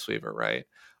Mistweaver, right?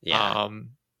 Yeah.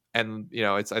 And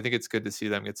I think it's good to see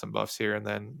them get some buffs here. And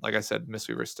then, like I said,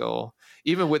 Mistweaver still,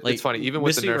 even with Like it's funny, even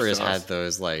with the Mistweaver nerfs has to us, had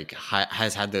those like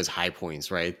has had those high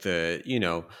points, right?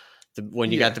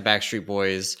 When you yeah. got the Backstreet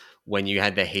Boys, when you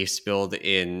had the haste build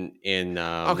in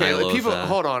Okay, like people, Nihilotha.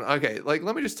 hold on. Okay, like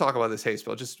let me just talk about this haste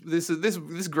build. Just this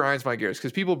grinds my gears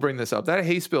because people bring this up. That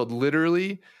haste build,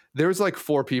 literally, there was like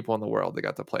 4 people in the world that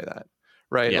got to play that,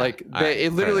 right? Yeah, Like all right, it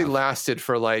fair literally enough. lasted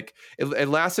for like it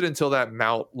lasted until that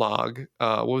Mount log.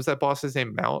 What was that boss's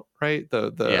name? Mount, right?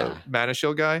 The Yeah, Mana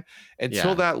Shield guy.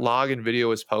 Until yeah. that log and video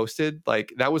was posted,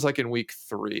 like that was like in week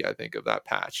 3, I think, of that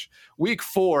patch. Week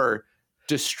 4,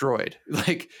 destroyed,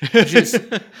 like just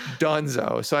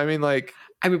donezo. So I mean, like.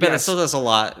 I mean, but that Yes. still does a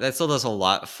lot. That still does a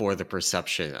lot for the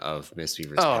perception of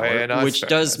Mistweaver's Oh, power, yeah, no, that's which fair.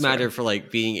 does That's matter fair. for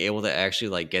like being able to actually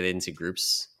like get into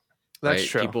groups, That's right?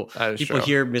 true. People That is people true.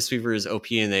 hear Mistweaver is OP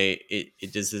and it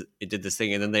did this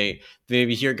thing, and then they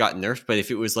maybe hear it got nerfed. But if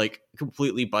it was like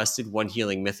completely busted one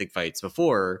healing mythic fights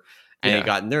before and it Yeah.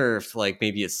 got nerfed, like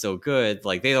maybe it's so good,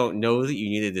 like they don't know that you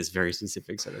needed this very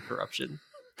specific set of corruption,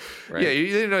 Yeah, right? you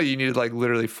didn't know you needed like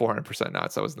literally 400%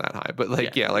 knots. That wasn't that high, but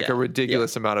like, Yeah, yeah, like a yeah, yeah,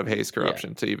 ridiculous amount of haste yeah.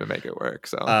 corruption to even make it work.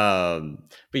 So,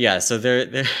 But yeah, so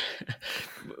they're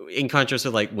in contrast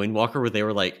with like Windwalker, where they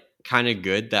were like kind of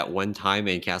good that one time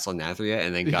in Castle Nathria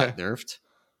and then yeah, got nerfed.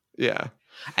 yeah,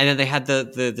 And then they had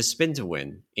the spin to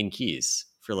win in keys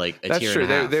for like a that's tier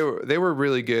and a true. They half. were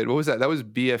really good. What was that? That was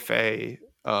BFA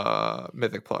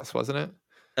Mythic Plus, wasn't it?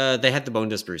 They had the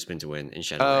bonus Bruce spin to win in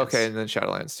Oh, okay, Shadowlands. and then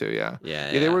Shadowlands too. Yeah,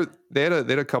 Yeah, yeah. yeah, They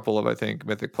had a couple of, I think,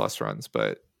 Mythic Plus runs,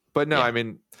 but no, I yeah.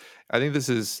 mean, I think this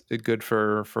is good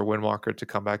for Windwalker to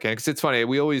come back in because it's funny.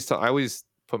 I always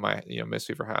put my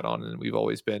Mistweaver hat on, and we've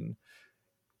always been.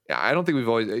 Yeah, I don't think we've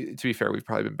always. To be fair, we've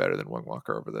probably been better than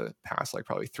Windwalker over the past like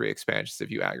probably 3 expansions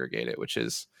if you aggregate it, which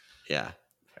is, Yeah.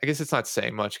 I guess it's not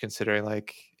saying much considering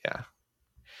like yeah.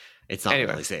 It's not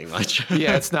Anyway, really saying much.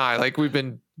 yeah, it's not like we've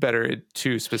been better at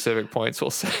 2 specific points, we'll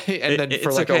say, and then for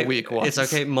It's like okay. a week It's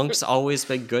once. okay. Monk's always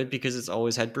been good because it's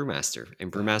always had Brewmaster,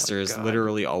 and Oh my Brewmaster has god.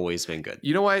 literally always been good.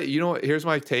 You know what? Here's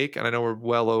my take, and I know we're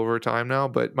well over time now,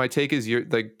 but my take is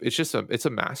it's a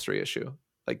mastery issue.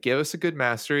 Like give us a good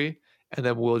mastery, and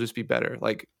then we'll just be better.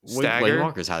 Like stagger.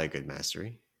 Windwalker's had a good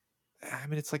mastery. I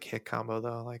mean, it's like hit combo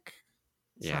though. Like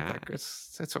it's not Yeah, that good.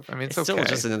 I mean, it's it's still okay.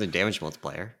 just another damage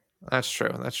multiplier. That's true.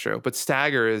 That's true. But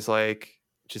stagger is like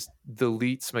just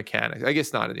deletes mechanics. I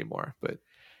guess not anymore, but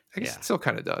I guess it still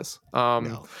kind of does.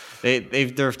 No, they've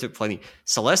nerfed it plenty.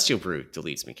 Celestial Brew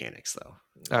deletes mechanics though.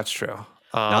 That's true.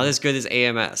 Not as good as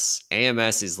AMS.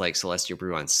 AMS is like Celestial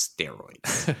Brew on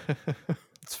steroids.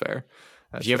 That's fair.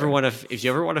 That's If you ever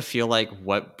fair. want to feel like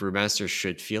what Brewmaster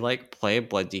should feel like, play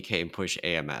Blood DK and push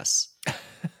AMS,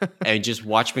 and just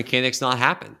watch mechanics not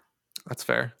happen. That's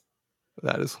fair.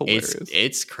 That is hilarious.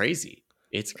 It's crazy.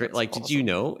 It's great. Like, awesome. Did you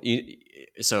know?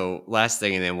 So last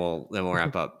thing, and then we'll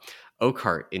wrap up.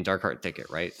 Oakheart in Darkheart Thicket,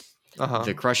 right?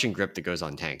 The crushing grip that goes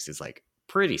on tanks is like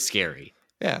pretty scary.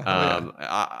 Yeah.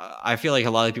 I feel like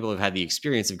a lot of people have had the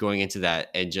experience of going into that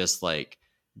and just like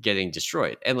getting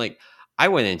destroyed. And like I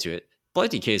went into it.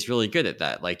 Blood DK is really good at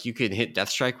that. Like you can hit Death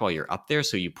Strike while you're up there,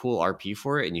 so you pull RP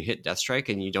for it and you hit Death Strike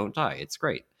and you don't die. It's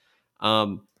great.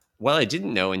 Well, I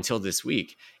didn't know until this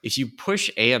week, if you push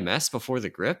AMS before the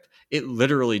grip, it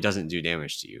literally doesn't do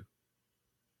damage to you.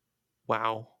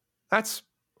 Wow. That's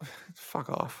fuck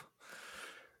off.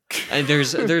 And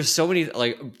there's so many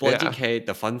like Blood DK.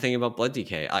 The fun thing about Blood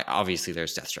DK, obviously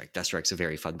there's Death Strike. Death Strike's a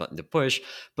very fun button to push,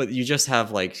 but you just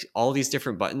have like all these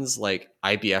different buttons. Like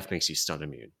IBF makes you stun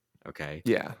immune. Okay.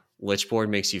 Yeah. Lichboard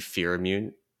makes you fear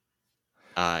immune,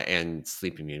 and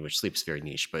sleep immune, which sleep's very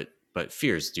niche, but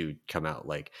fears do come out.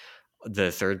 Like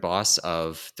the third boss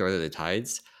of Throat of the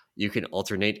Tides, you can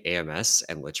alternate AMS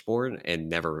and Lichboard and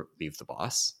never leave the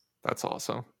boss. That's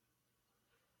awesome.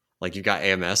 Like you've got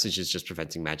AMS, which is just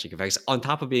preventing magic effects, on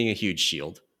top of being a huge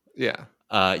shield. Yeah.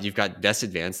 You've got Death's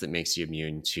Advance that makes you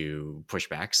immune to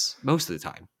pushbacks most of the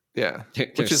time. Yeah.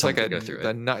 Which is like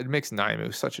it makes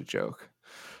Naimu such a joke.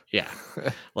 Yeah.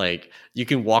 Like you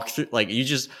can walk through, like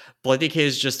Blood DK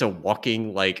is just a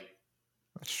walking like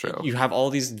That's true. You have all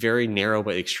these very narrow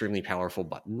but extremely powerful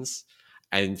buttons,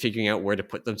 and figuring out where to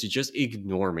put them to just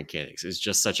ignore mechanics is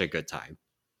just such a good time.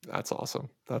 That's awesome.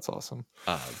 But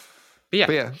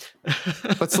yeah,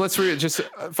 let's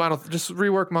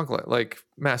rework Monklet, like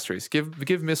masteries. Give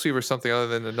Mistweaver something other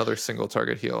than another single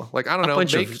target heal. Like, I don't know.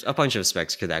 A bunch of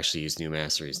specs could actually use new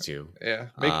masteries too. Yeah,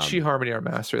 make Chi Harmony our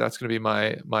mastery. That's going to be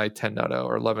my 10.0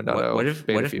 or 11.0. What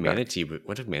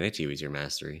if Manatee was your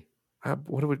mastery?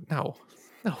 What would no?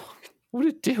 What would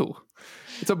it do?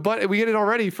 It's a button. We get it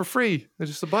already for free.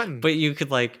 It's just a button. But you could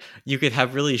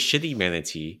have really shitty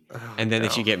Manatee, and then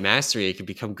if you get mastery, it could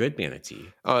become good Manatee.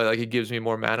 Oh, like it gives me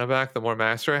more mana back the more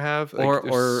master I have, like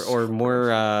or more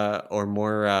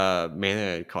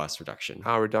mana cost reduction.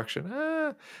 Reduction.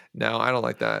 No, I don't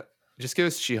like that. Just give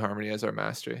us Chi Harmony as our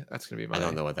mastery. That's gonna be my. I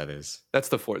don't know what that is. That's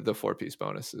the 4-piece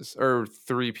bonuses, or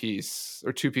 3-piece,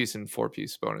 or 2-piece and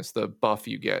 4-piece bonus. The buff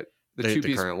you get. The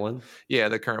 2-piece, current one? Yeah,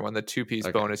 the current one. The 2-piece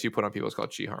bonus you put on people is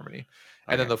called Chi Harmony.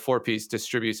 And then the 4-piece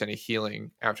distributes any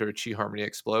healing after Chi Harmony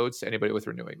explodes to anybody with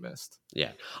Renewing Mist.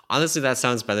 Yeah. Honestly, that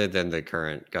sounds better than the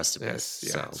current Gust of Mist.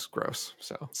 Yeah, it's gross.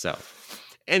 So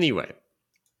anyway,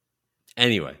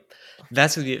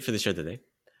 that's going to be it for the show today.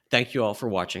 Thank you all for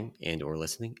watching and or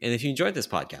listening. And if you enjoyed this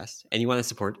podcast and you want to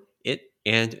support it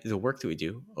and the work that we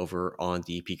do over on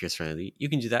the Peak of Serenity, you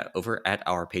can do that over at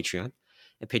our Patreon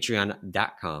at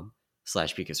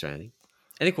patreon.com/peakofserenity.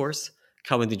 And of course,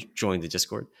 come and join the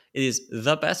Discord. It is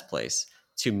the best place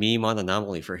to meme on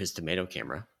Anomaly for his tomato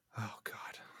camera. Oh, God.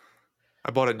 I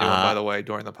bought a new one, by the way,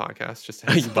 during the podcast.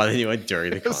 You bought a new one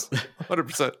during the podcast?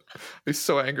 100%. He's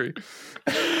so angry.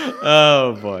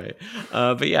 Oh, boy.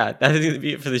 But yeah, that is going to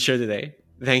be it for the show today.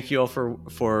 Thank you all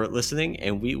for listening,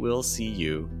 and we will see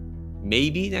you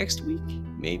maybe next week.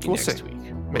 Maybe we'll next see. week.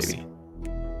 Maybe.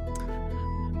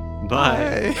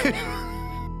 Bye.